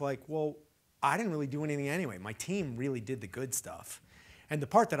myself, like, well, I didn't really do anything anyway. My team really did the good stuff. And the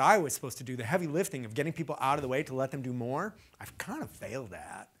part that I was supposed to do, the heavy lifting of getting people out of the way to let them do more, I've kind of failed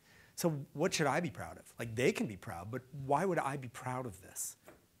at. So what should I be proud of? Like, they can be proud, but why would I be proud of this?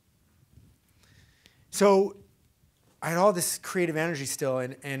 So I had all this creative energy still,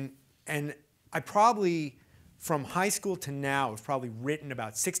 and I probably, from high school to now, have probably written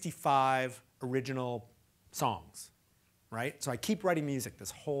about 65 original songs, right? So I keep writing music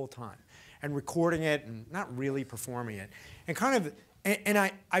this whole time and recording it and not really performing it. And kind of, and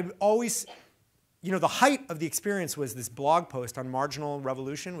I always, you know, the height of the experience was this blog post on Marginal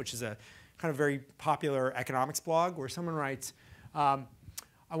Revolution, which is a kind of very popular economics blog where someone writes, I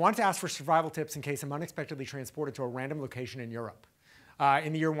wanted to ask for survival tips in case I'm unexpectedly transported to a random location in Europe.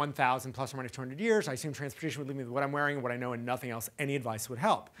 In the year 1000, plus or minus 200 years, I assume transportation would leave me with what I'm wearing and what I know and nothing else. Any advice would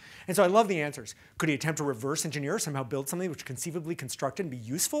help. And so I love the answers. Could he attempt to reverse engineer, somehow build something which conceivably constructed and be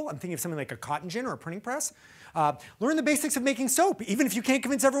useful? I'm thinking of something like a cotton gin or a printing press. Learn the basics of making soap. Even if you can't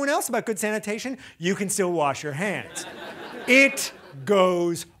convince everyone else about good sanitation, you can still wash your hands. It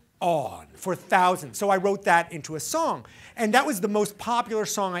goes on for thousands. So I wrote that into a song. And that was the most popular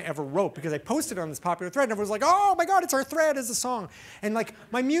song I ever wrote because I posted it on this popular thread and everyone was like, oh my God, it's our thread as a song. And like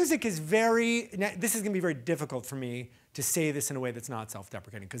my music is this is gonna be very difficult for me to say this in a way that's not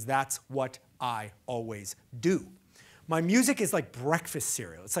self-deprecating because that's what I always do. My music is like breakfast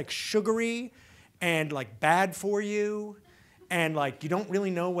cereal. It's like sugary and like bad for you and like you don't really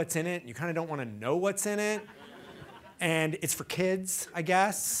know what's in it and you kind of don't want to know what's in it. And it's for kids, I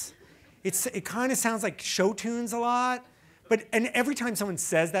guess. It kind of sounds like show tunes a lot. And every time someone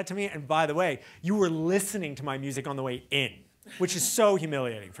says that to me, and by the way, you were listening to my music on the way in, which is so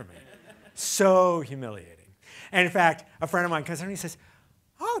humiliating for me. So humiliating. And in fact, a friend of mine comes in and he says,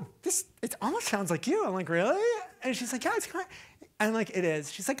 oh, it almost sounds like you. I'm like, really? And she's like, yeah, it's kind of, and I'm like, it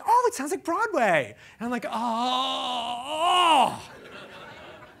is. She's like, oh, it sounds like Broadway. And I'm like, oh.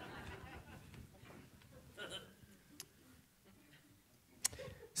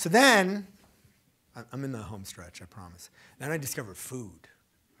 So then, I'm in the home stretch, I promise. Then I discovered food.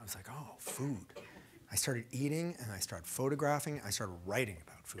 I was like, oh, food. I started eating, and I started photographing, I started writing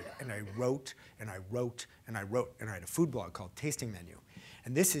about food. And I wrote, and I wrote, and I wrote, and I had a food blog called Tasting Menu.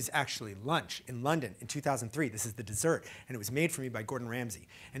 And this is actually lunch in London in 2003. This is the dessert, and it was made for me by Gordon Ramsay.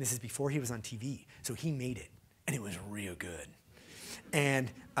 And this is before he was on TV, so he made it, and it was real good.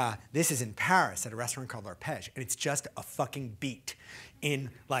 And this is in Paris at a restaurant called L'Arpège, and it's just a fucking beet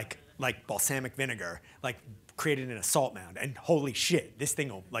in like balsamic vinegar, like created in a salt mound. And holy shit, this thing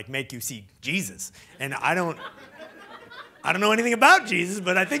will like make you see Jesus. And I don't know anything about Jesus,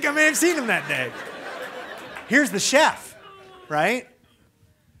 but I think I may have seen him that day. Here's the chef, right?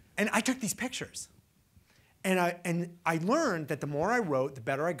 And I took these pictures. And I learned that the more I wrote, the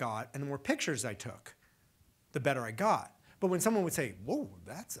better I got, and the more pictures I took, the better I got. But when someone would say, whoa,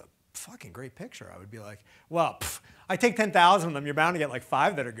 that's a fucking great picture, I would be like, well, I take 10,000 of them, you're bound to get like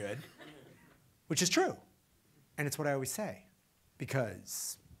 5 that are good, which is true. And it's what I always say,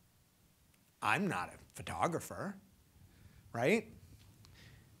 because I'm not a photographer, right?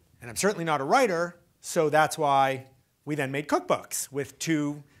 And I'm certainly not a writer, so that's why we then made cookbooks with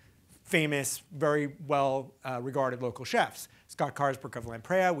 2 famous, very well-regarded local chefs. Scott Carsbrook of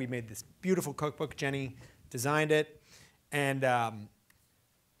Lamprey. We made this beautiful cookbook. Jenny designed it. And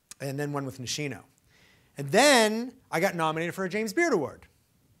then one with Nishino. And then I got nominated for a James Beard Award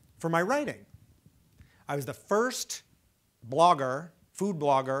for my writing. I was the first blogger, food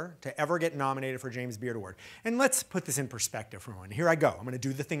blogger, to ever get nominated for a James Beard Award. And let's put this in perspective for a moment. Here I go. I'm going to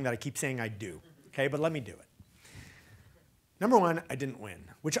do the thing that I keep saying I'd do. Okay, but let me do it. Number one, I didn't win,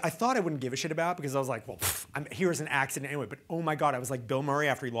 which I thought I wouldn't give a shit about because I was like, well, I'm here as an accident anyway. But oh my God, I was like Bill Murray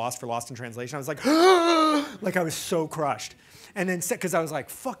after he lost for Lost in Translation. I was like, like I was so crushed. And then, because I was like,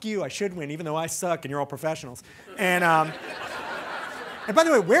 fuck you, I should win, even though I suck and you're all professionals. And by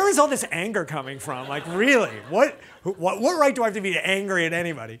the way, where is all this anger coming from? Like, really? What right do I have to be angry at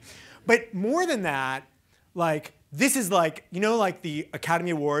anybody? But more than that, like, this is like, you know, like the Academy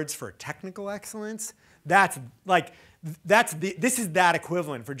Awards for technical excellence? This is that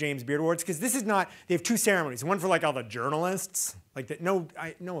equivalent for James Beard Awards, because this is not, they have 2 ceremonies. One for like all the journalists, like that, no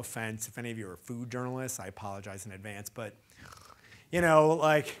offense if any of you are food journalists, I apologize in advance, but you know,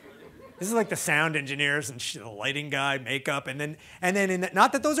 like, this is like the sound engineers and the lighting guy, makeup, and then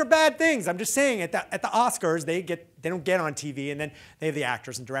not that those are bad things. I'm just saying at the Oscars they don't get on TV, and then they have the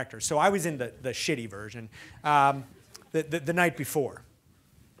actors and directors. So I was in the shitty version, the night before.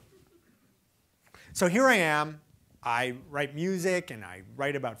 So here I am. I write music and I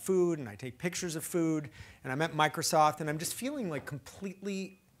write about food and I take pictures of food, and I'm at Microsoft and I'm just feeling like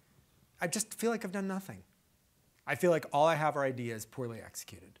I just feel like I've done nothing. I feel like all I have are ideas poorly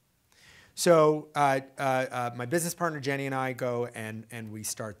executed. So my business partner Jenny and I go and we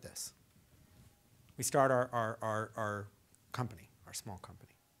start this. We start our company, our small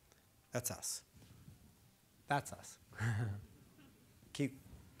company. That's us. That's us. Cute.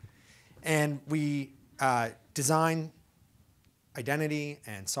 And we design identity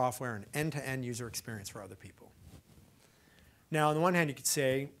and software and end-to-end user experience for other people. Now, on the one hand, you could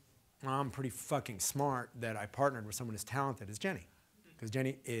say, well, I'm pretty fucking smart that I partnered with someone as talented as Jenny. Because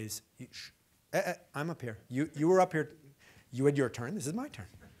Jenny is, I'm up here. You were up here. You had your turn. This is my turn.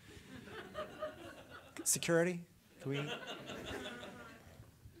 Security, can we?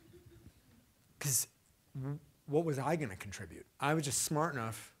 Because what was I going to contribute? I was just smart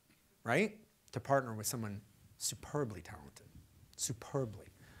enough, right, to partner with someone superbly talented, superbly.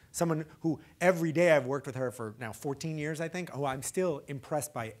 Someone who every day I've worked with her for now 14 years, I think. Oh, I'm still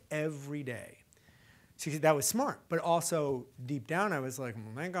impressed by every day. See, that was smart. But also, deep down, I was like,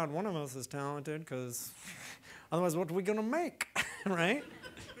 well, thank God one of us is talented, because otherwise, what are we going to make, right?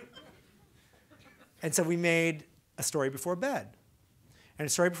 And so we made A Story Before Bed. And A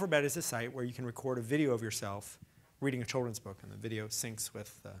Story Before Bed is a site where you can record a video of yourself reading a children's book, and the video syncs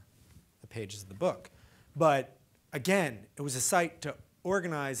with the pages of the book. But again, it was a site to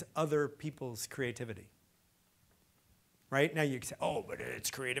organize other people's creativity. Right? Now you can say, oh, but it's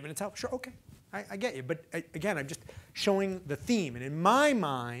creative in itself. Sure, okay, I get you. But again, I'm just showing the theme. And in my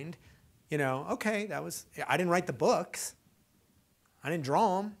mind, you know, okay, I didn't write the books. I didn't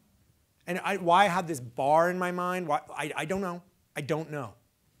draw them. And why I have this bar in my mind, why, I don't know. I don't know.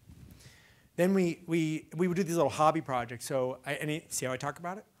 Then we would do these little hobby projects. So, see how I talk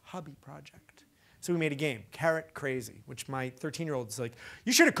about it? Hobby project. So we made a game, Carrot Crazy, which my 13-year-old is like,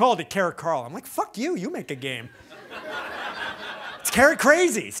 you should have called it Carrot Carl. I'm like, fuck you, you make a game. It's Carrot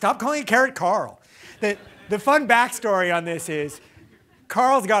Crazy. Stop calling it Carrot Carl. The fun backstory on this is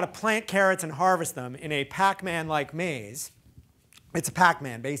Carl's got to plant carrots and harvest them in a Pac-Man-like maze. It's a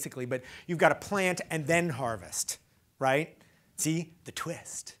Pac-Man, basically, but you've got to plant and then harvest, right? See? The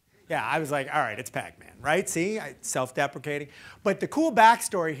twist. Yeah, I was like, all right, it's Pac-Man, right? See? Self-deprecating. But the cool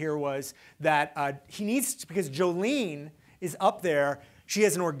backstory here was that he needs to, because Jolene is up there. She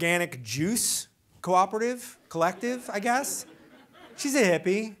has an organic juice collective, I guess. She's a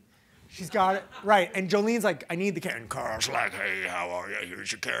hippie. She's got it. Right, and Jolene's like, I need the carrot. And Carl's like, hey, how are you?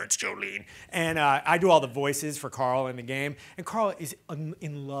 Here's your carrots, Jolene. And I do all the voices for Carl in the game. And Carl is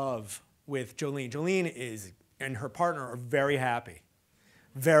in love with Jolene. Jolene and her partner are very happy.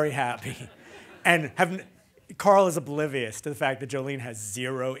 Very happy. And Carl is oblivious to the fact that Jolene has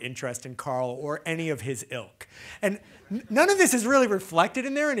zero interest in Carl or any of his ilk. And none of this is really reflected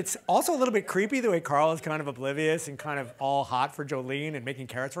in there, and it's also a little bit creepy the way Carl is kind of oblivious and kind of all hot for Jolene and making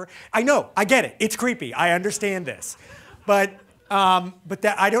carrots for her. I know, I get it. It's creepy. I understand this. But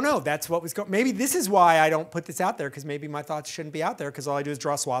that, I don't know. That's what was going. Maybe this is why I don't put this out there, because maybe my thoughts shouldn't be out there, because all I do is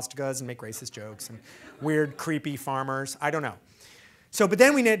draw swastikas and make racist jokes and weird, creepy farmers. I don't know. So, but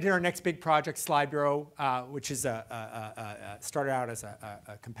then we did our next big project, Slide Bureau, which is started out as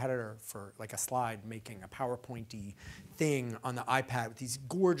a competitor for like a slide, making a PowerPoint-y thing on the iPad with these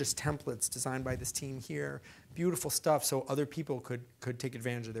gorgeous templates designed by this team here. Beautiful stuff, so other people could take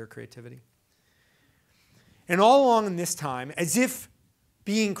advantage of their creativity. And all along in this time, as if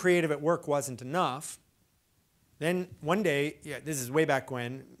being creative at work wasn't enough, then one day, yeah, this is way back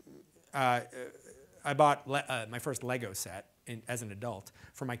when, I bought my first Lego set as an adult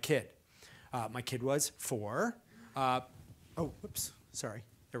for my kid. My kid was 4. Oh, whoops, sorry.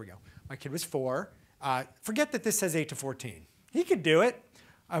 There we go. My kid was 4. Forget that this says 8 to 14. He could do it.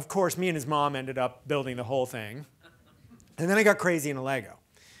 Of course, me and his mom ended up building the whole thing. And then I got crazy into Lego.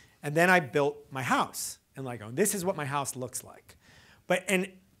 And then I built my house in Lego. And this is what my house looks like. And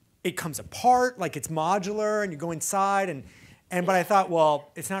it comes apart, like it's modular, and you go inside. But I thought,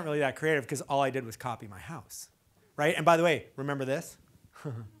 well, it's not really that creative, because all I did was copy my house. Right? And by the way, remember this?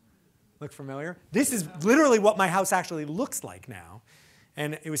 Look familiar? This is literally what my house actually looks like now.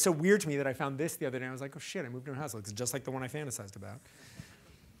 And it was so weird to me that I found this the other day. I was like, oh shit, I moved to a house. It looks just like the one I fantasized about.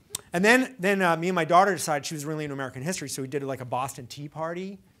 And then me and my daughter decided she was really into American history, so we did like a Boston Tea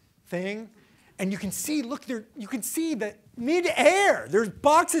Party thing. And you can see, look, you can see that mid-air, there's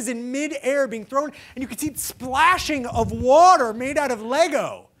boxes in mid-air being thrown, and you can see the splashing of water made out of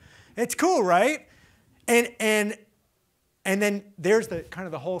Lego. It's cool, right? And then there's the kind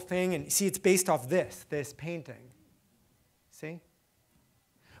of the whole thing, and see, it's based off this painting. See?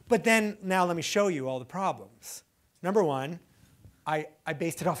 But then, now let me show you all the problems. Number one, I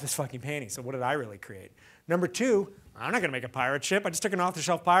based it off this fucking painting, so what did I really create? Number two, I'm not going to make a pirate ship. I just took an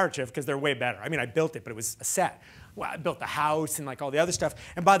off-the-shelf pirate ship because they're way better. I mean, I built it, but it was a set. Well, I built the house and like all the other stuff.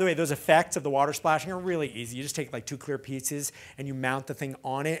 And by the way, those effects of the water splashing are really easy. You just take like 2 clear pieces and you mount the thing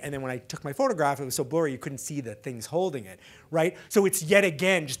on it. And then when I took my photograph, it was so blurry you couldn't see the things holding it, right? So it's yet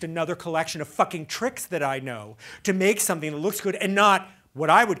again just another collection of fucking tricks that I know to make something that looks good and not what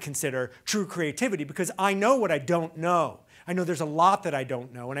I would consider true creativity, because I know what I don't know. I know there's a lot that I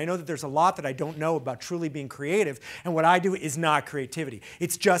don't know, and I know that there's a lot that I don't know about truly being creative, and what I do is not creativity.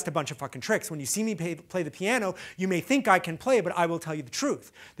 It's just a bunch of fucking tricks. When you see me play the piano, you may think I can play, but I will tell you the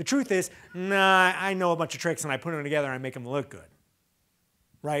truth. The truth is, nah, I know a bunch of tricks, and I put them together and I make them look good.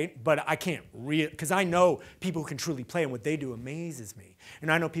 Right? But I can't because I know people who can truly play, and what they do amazes me.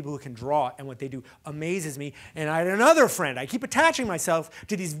 And I know people who can draw, and what they do amazes me. And I had another friend. I keep attaching myself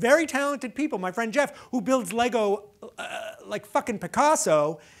to these very talented people. My friend Jeff, who builds Lego like fucking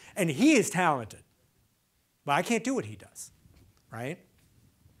Picasso, and he is talented. But I can't do what he does, right?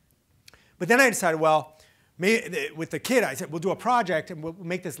 But then I decided, well, with the kid, I said, we'll do a project, and we'll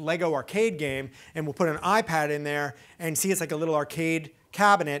make this Lego arcade game, and we'll put an iPad in there, and see it's like a little arcade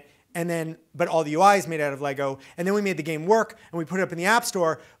cabinet, and then, but all the UI is made out of Lego, and then we made the game work, and we put it up in the App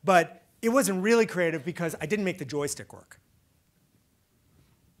Store, but it wasn't really creative because I didn't make the joystick work.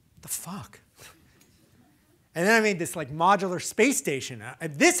 The fuck? And then I made this like modular space station.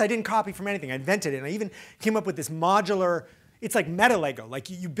 This I didn't copy from anything. I invented it, and I even came up with this modular, it's like meta Lego. Like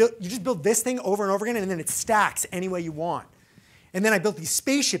you just build this thing over and over again, and then it stacks any way you want. And then I built these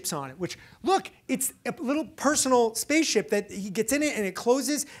spaceships on it, which, look, it's a little personal spaceship that he gets in it and it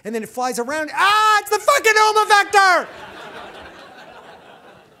closes and then it flies around. Ah, it's the fucking Home effector!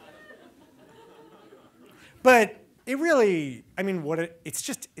 But it really, I mean, it's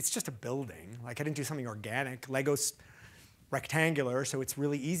just a building. Like I didn't do something organic. Lego's rectangular, so it's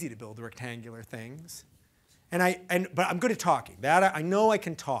really easy to build rectangular things. But I'm good at talking. I know I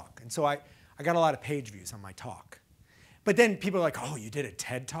can talk. And so I got a lot of page views on my talk. But then people are like, oh, you did a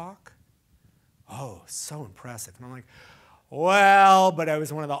TED Talk? Oh, so impressive. And I'm like, well, but I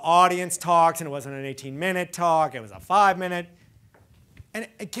was one of the audience talks, and it wasn't an 18-minute talk. It was a 5-minute. And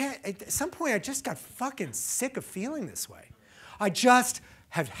again, at some point, I just got fucking sick of feeling this way. I just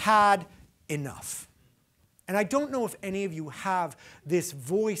have had enough. And I don't know if any of you have this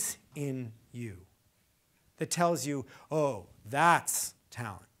voice in you that tells you, oh, that's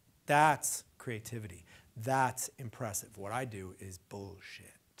talent. That's creativity. That's impressive. What I do is bullshit.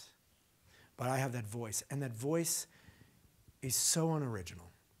 But I have that voice, and that voice is so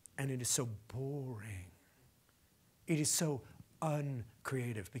unoriginal, and it is so boring. It is so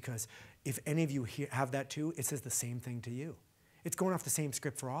uncreative, because if any of you have that too, it says the same thing to you. It's going off the same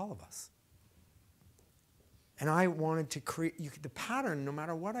script for all of us. And I wanted to create the pattern. No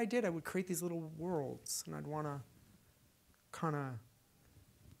matter what I did, I would create these little worlds, and I'd want to kind of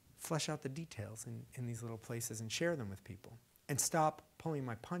flesh out the details in these little places and share them with people and stop pulling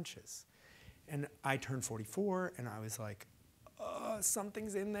my punches. And I turned 44, and I was like, oh,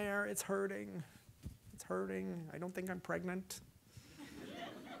 something's in there. It's hurting. It's hurting. I don't think I'm pregnant.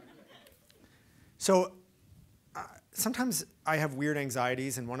 So sometimes I have weird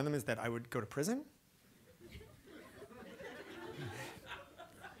anxieties, and one of them is that I would go to prison.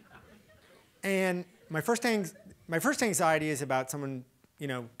 And my first anxiety is about someone, you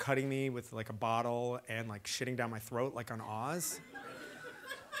know, cutting me with like a bottle and like shitting down my throat like on Oz.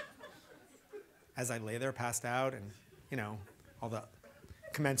 As I lay there passed out, and, you know, all the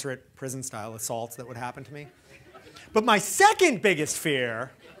commensurate prison-style assaults that would happen to me. But my second biggest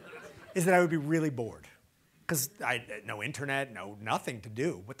fear is that I would be really bored. Because I had no internet, nothing to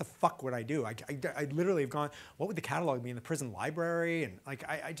do. What the fuck would I do? I literally have gone, what would the catalog be in the prison library? And like,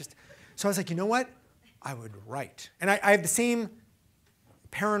 so I was like, you know what? I would write. And I have the same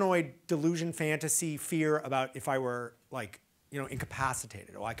paranoid delusion, fantasy, fear about if I were like, you know,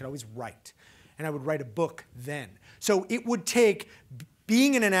 incapacitated. Oh, I could always write. And I would write a book then. So it would take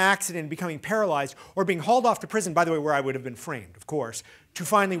being in an accident, becoming paralyzed, or being hauled off to prison, by the way, where I would have been framed, of course, to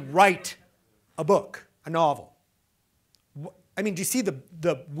finally write a book, a novel. I mean, do you see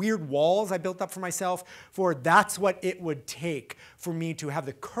the weird walls I built up for myself? That's what it would take for me to have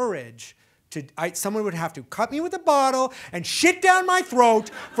the courage to, someone would have to cut me with a bottle and shit down my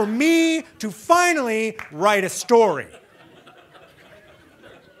throat for me to finally write a story.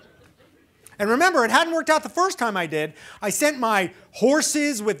 And remember, it hadn't worked out the first time I did. I sent my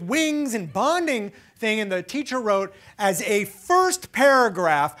horses with wings and bonding thing, and the teacher wrote as a first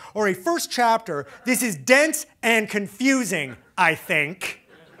paragraph or a first chapter, this is dense and confusing, I think.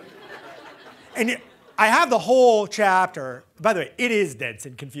 And I have the whole chapter. By the way, it is dense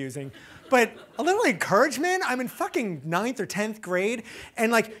and confusing. But a little encouragement. I'm in fucking 9th or 10th grade,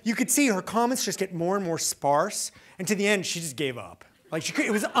 and like you could see her comments just get more and more sparse, and to the end, she just gave up. Like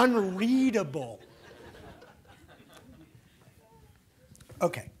it was unreadable.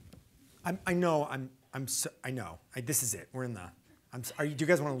 Okay, I know. This is it. We're in the. Do you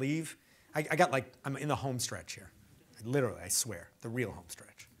guys want to leave? I'm in the home stretch here. Literally, I swear, the real home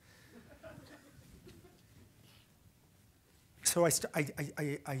stretch. so I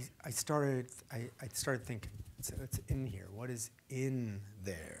started thinking, so it's in here. What is in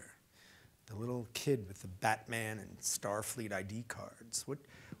there? The little kid with the Batman and Starfleet ID cards.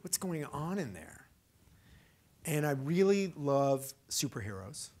 What's going on in there? And I really love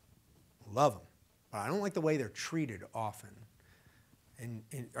superheroes. Love them. But I don't like the way they're treated often. And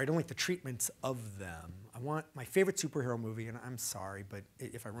I don't like the treatments of them. I want my favorite superhero movie, and I'm sorry, but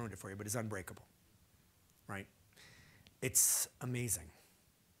if I ruined it for you, but it's Unbreakable, right? It's amazing.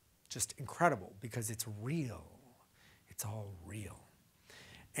 Just incredible because it's real. It's all real.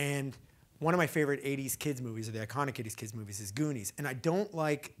 And one of my favorite 80s kids movies, or the iconic 80s kids movies, is Goonies. And I don't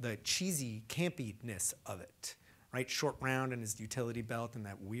like the cheesy campiness of it, right? Short Round and his utility belt and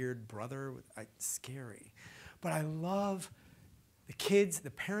that weird brother. It's scary. But I love the kids.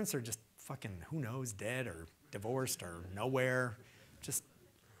 The parents are just fucking, who knows, dead or divorced or nowhere, just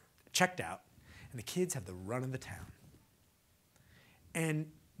checked out. And the kids have the run of the town.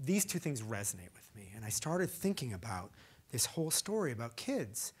 And these two things resonate with me. And I started thinking about this whole story about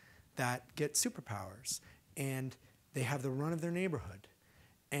kids that get superpowers and they have the run of their neighborhood,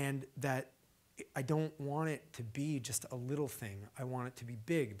 and that I don't want it to be just a little thing. I want it to be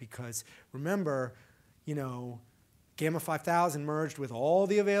big because remember, you know, Gamma 5000 merged with all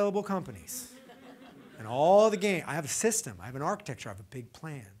the available companies and all the game. I have a system, I have an architecture, I have a big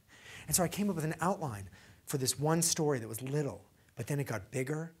plan. And so I came up with an outline for this one story that was little, but then it got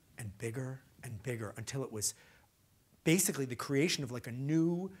bigger and bigger and bigger until it was basically the creation of like a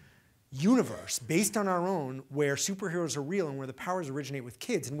new universe based on our own, where superheroes are real and where the powers originate with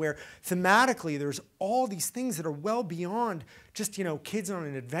kids, and where thematically there's all these things that are well beyond just, you know, kids on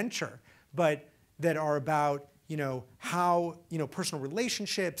an adventure, but that are about, you know, how, you know, personal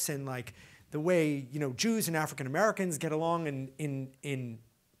relationships and like the way, you know, Jews and African Americans get along in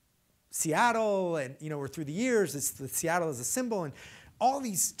Seattle, and, you know, or through the years, the Seattle is a symbol, and all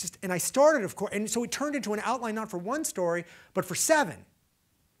these just, and I started, of course, and so it turned into an outline not for one story, but for 7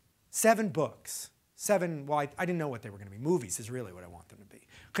 books. 7, well, I didn't know what they were going to be. Movies is really what I want them to be,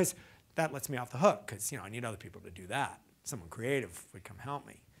 because that lets me off the hook, because, you know, I need other people to do that. Someone creative would come help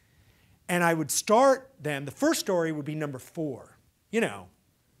me. And I would start them, the first story would be number 4, you know,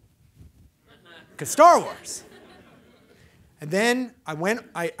 because Star Wars. And then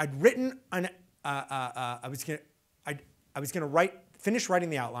I'd written an, I was gonna finish writing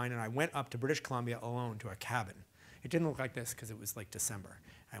the outline, and I went up to British Columbia alone to a cabin. It didn't look like this because it was like December.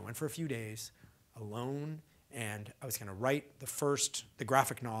 I went for a few days alone, and I was gonna write the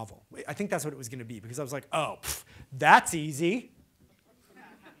graphic novel. I think that's what it was gonna be, because I was like, oh, that's easy,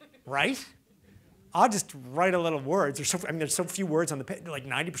 right? I'll just write a little words. There's so few words on the page, like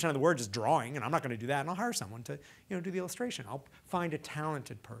 90% of the words is drawing, and I'm not gonna do that, and I'll hire someone to, you know, do the illustration. I'll find a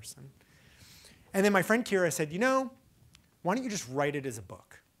talented person. And then my friend Kira said, you know, why don't you just write it as a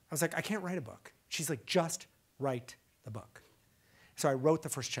book? I was like, I can't write a book. She's like, just write the book. So I wrote the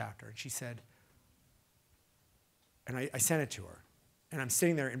first chapter, and she said, and I sent it to her. And I'm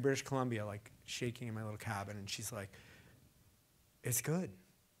sitting there in British Columbia, like shaking in my little cabin, and she's like, it's good.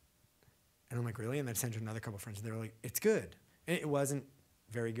 And I'm like, really? And then I sent it to another couple of friends, and they were like, it's good. And it wasn't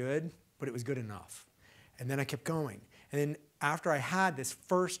very good, but it was good enough. And then I kept going. And then after I had this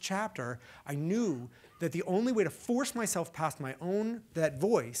first chapter, I knew that the only way to force myself past my own, that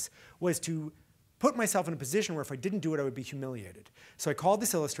voice, was to put myself in a position where if I didn't do it, I would be humiliated. So I called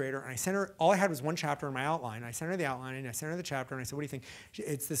this illustrator, and I sent her, all I had was one chapter in my outline. I sent her the outline, and I sent her the chapter, and I said, what do you think?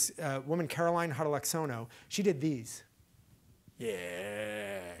 It's this woman, Caroline Hadalexono. She did these.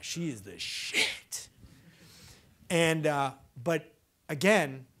 Yeah, she is the shit. And, but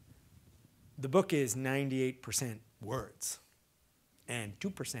again, the book is 98% words and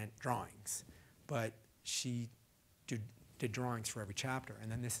 2% drawings. But she did drawings for every chapter,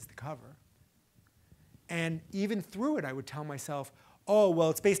 and then this is the cover. And even through it, I would tell myself, oh, well,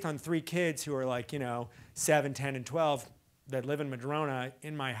 it's based on 3 kids who are like, you know, 7, 10, and 12 that live in Madrona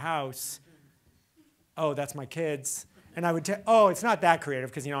in my house. Oh, that's my kids. And I would tell, oh, it's not that creative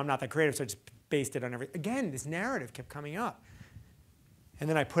because, you know, I'm not that creative, so I just based it on everything. Again, this narrative kept coming up. And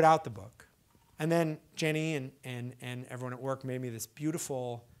then I put out the book. And then Jenny and everyone at work made me this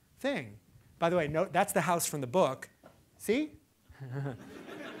beautiful thing. By the way, no, that's the house from the book. See?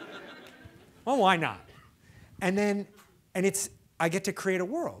 Well, why not? And then, I get to create a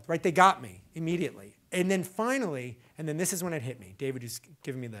world, right? They got me immediately. And then finally, and then this is when it hit me. David, who's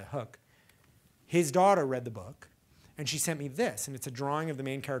giving me the hook, his daughter read the book, and she sent me this, and it's a drawing of the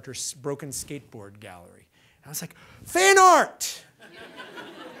main character's broken skateboard gallery. And I was like, fan art!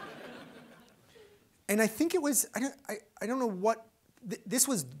 And I think it was, I don't know what this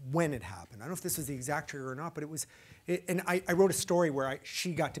was when it happened. I don't know if this was the exact trigger or not, but it was, and I wrote a story where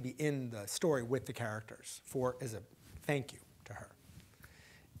she got to be in the story with the characters as a thank you to her.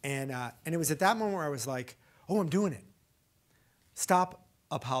 And it was at that moment where I was like, oh, I'm doing it. Stop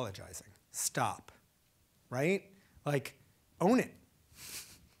apologizing. Stop, right? Like, own it.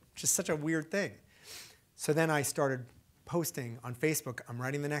 Just such a weird thing. So then I started posting on Facebook, I'm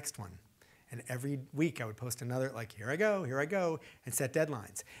writing the next one. And every week I would post another, like, here I go, and set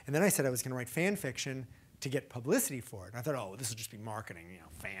deadlines. And then I said I was going to write fan fiction to get publicity for it. And I thought, oh, this will just be marketing,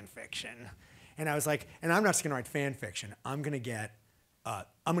 fan fiction. And I was like, and I'm not just going to write fan fiction. I'm going to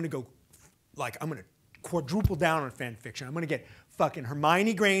quadruple down on fan fiction. I'm going to get fucking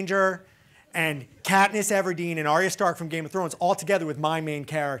Hermione Granger and Katniss Everdeen and Arya Stark from Game of Thrones all together with my main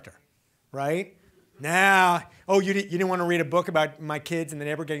character, right? Now, oh, you didn't want to read a book about my kids and the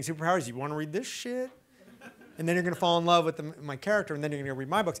neighbor getting superpowers? You want to read this shit? And then you're going to fall in love with my character, and then you're going to read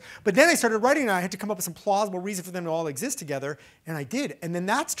my books. But then I started writing, and I had to come up with some plausible reason for them to all exist together, and I did. And then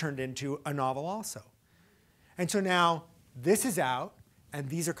that's turned into a novel also. And so now this is out, and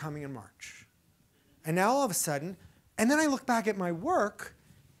these are coming in March. And now all of a sudden, and then I look back at my work,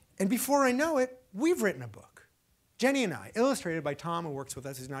 and before I know it, we've written a book. Jenny and I, illustrated by Tom, who works with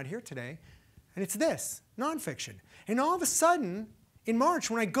us, who's not here today. And it's this, nonfiction. And all of a sudden, in March,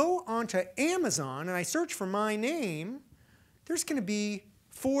 when I go onto Amazon and I search for my name, there's going to be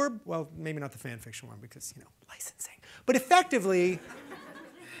 4, well, maybe not the fan fiction one because, licensing. But effectively,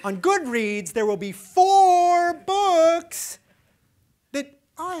 on Goodreads, there will be 4 books that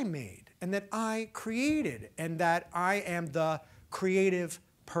I made and that I created and that I am the creative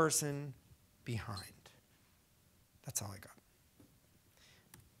person behind. That's all I got.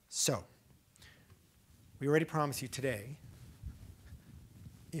 So, we already promised you today,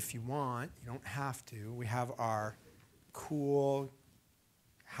 if you want, you don't have to, we have our cool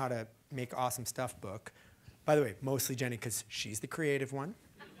how to make awesome stuff book. By the way, mostly Jenny, because she's the creative one.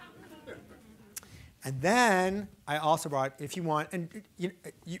 And then I also brought, if you want, and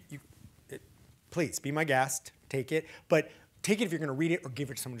please be my guest, take it, but take it if you're going to read it or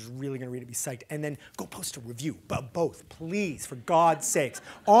give it to someone who's really going to read it, be psyched. And then go post a review, both, please, for God's sakes.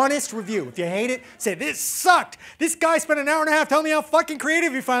 Honest review. If you hate it, say, this sucked. This guy spent an hour and a half telling me how fucking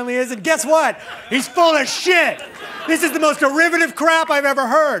creative he finally is, and guess what? He's full of shit. This is the most derivative crap I've ever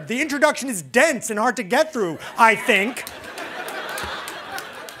heard. The introduction is dense and hard to get through, I think.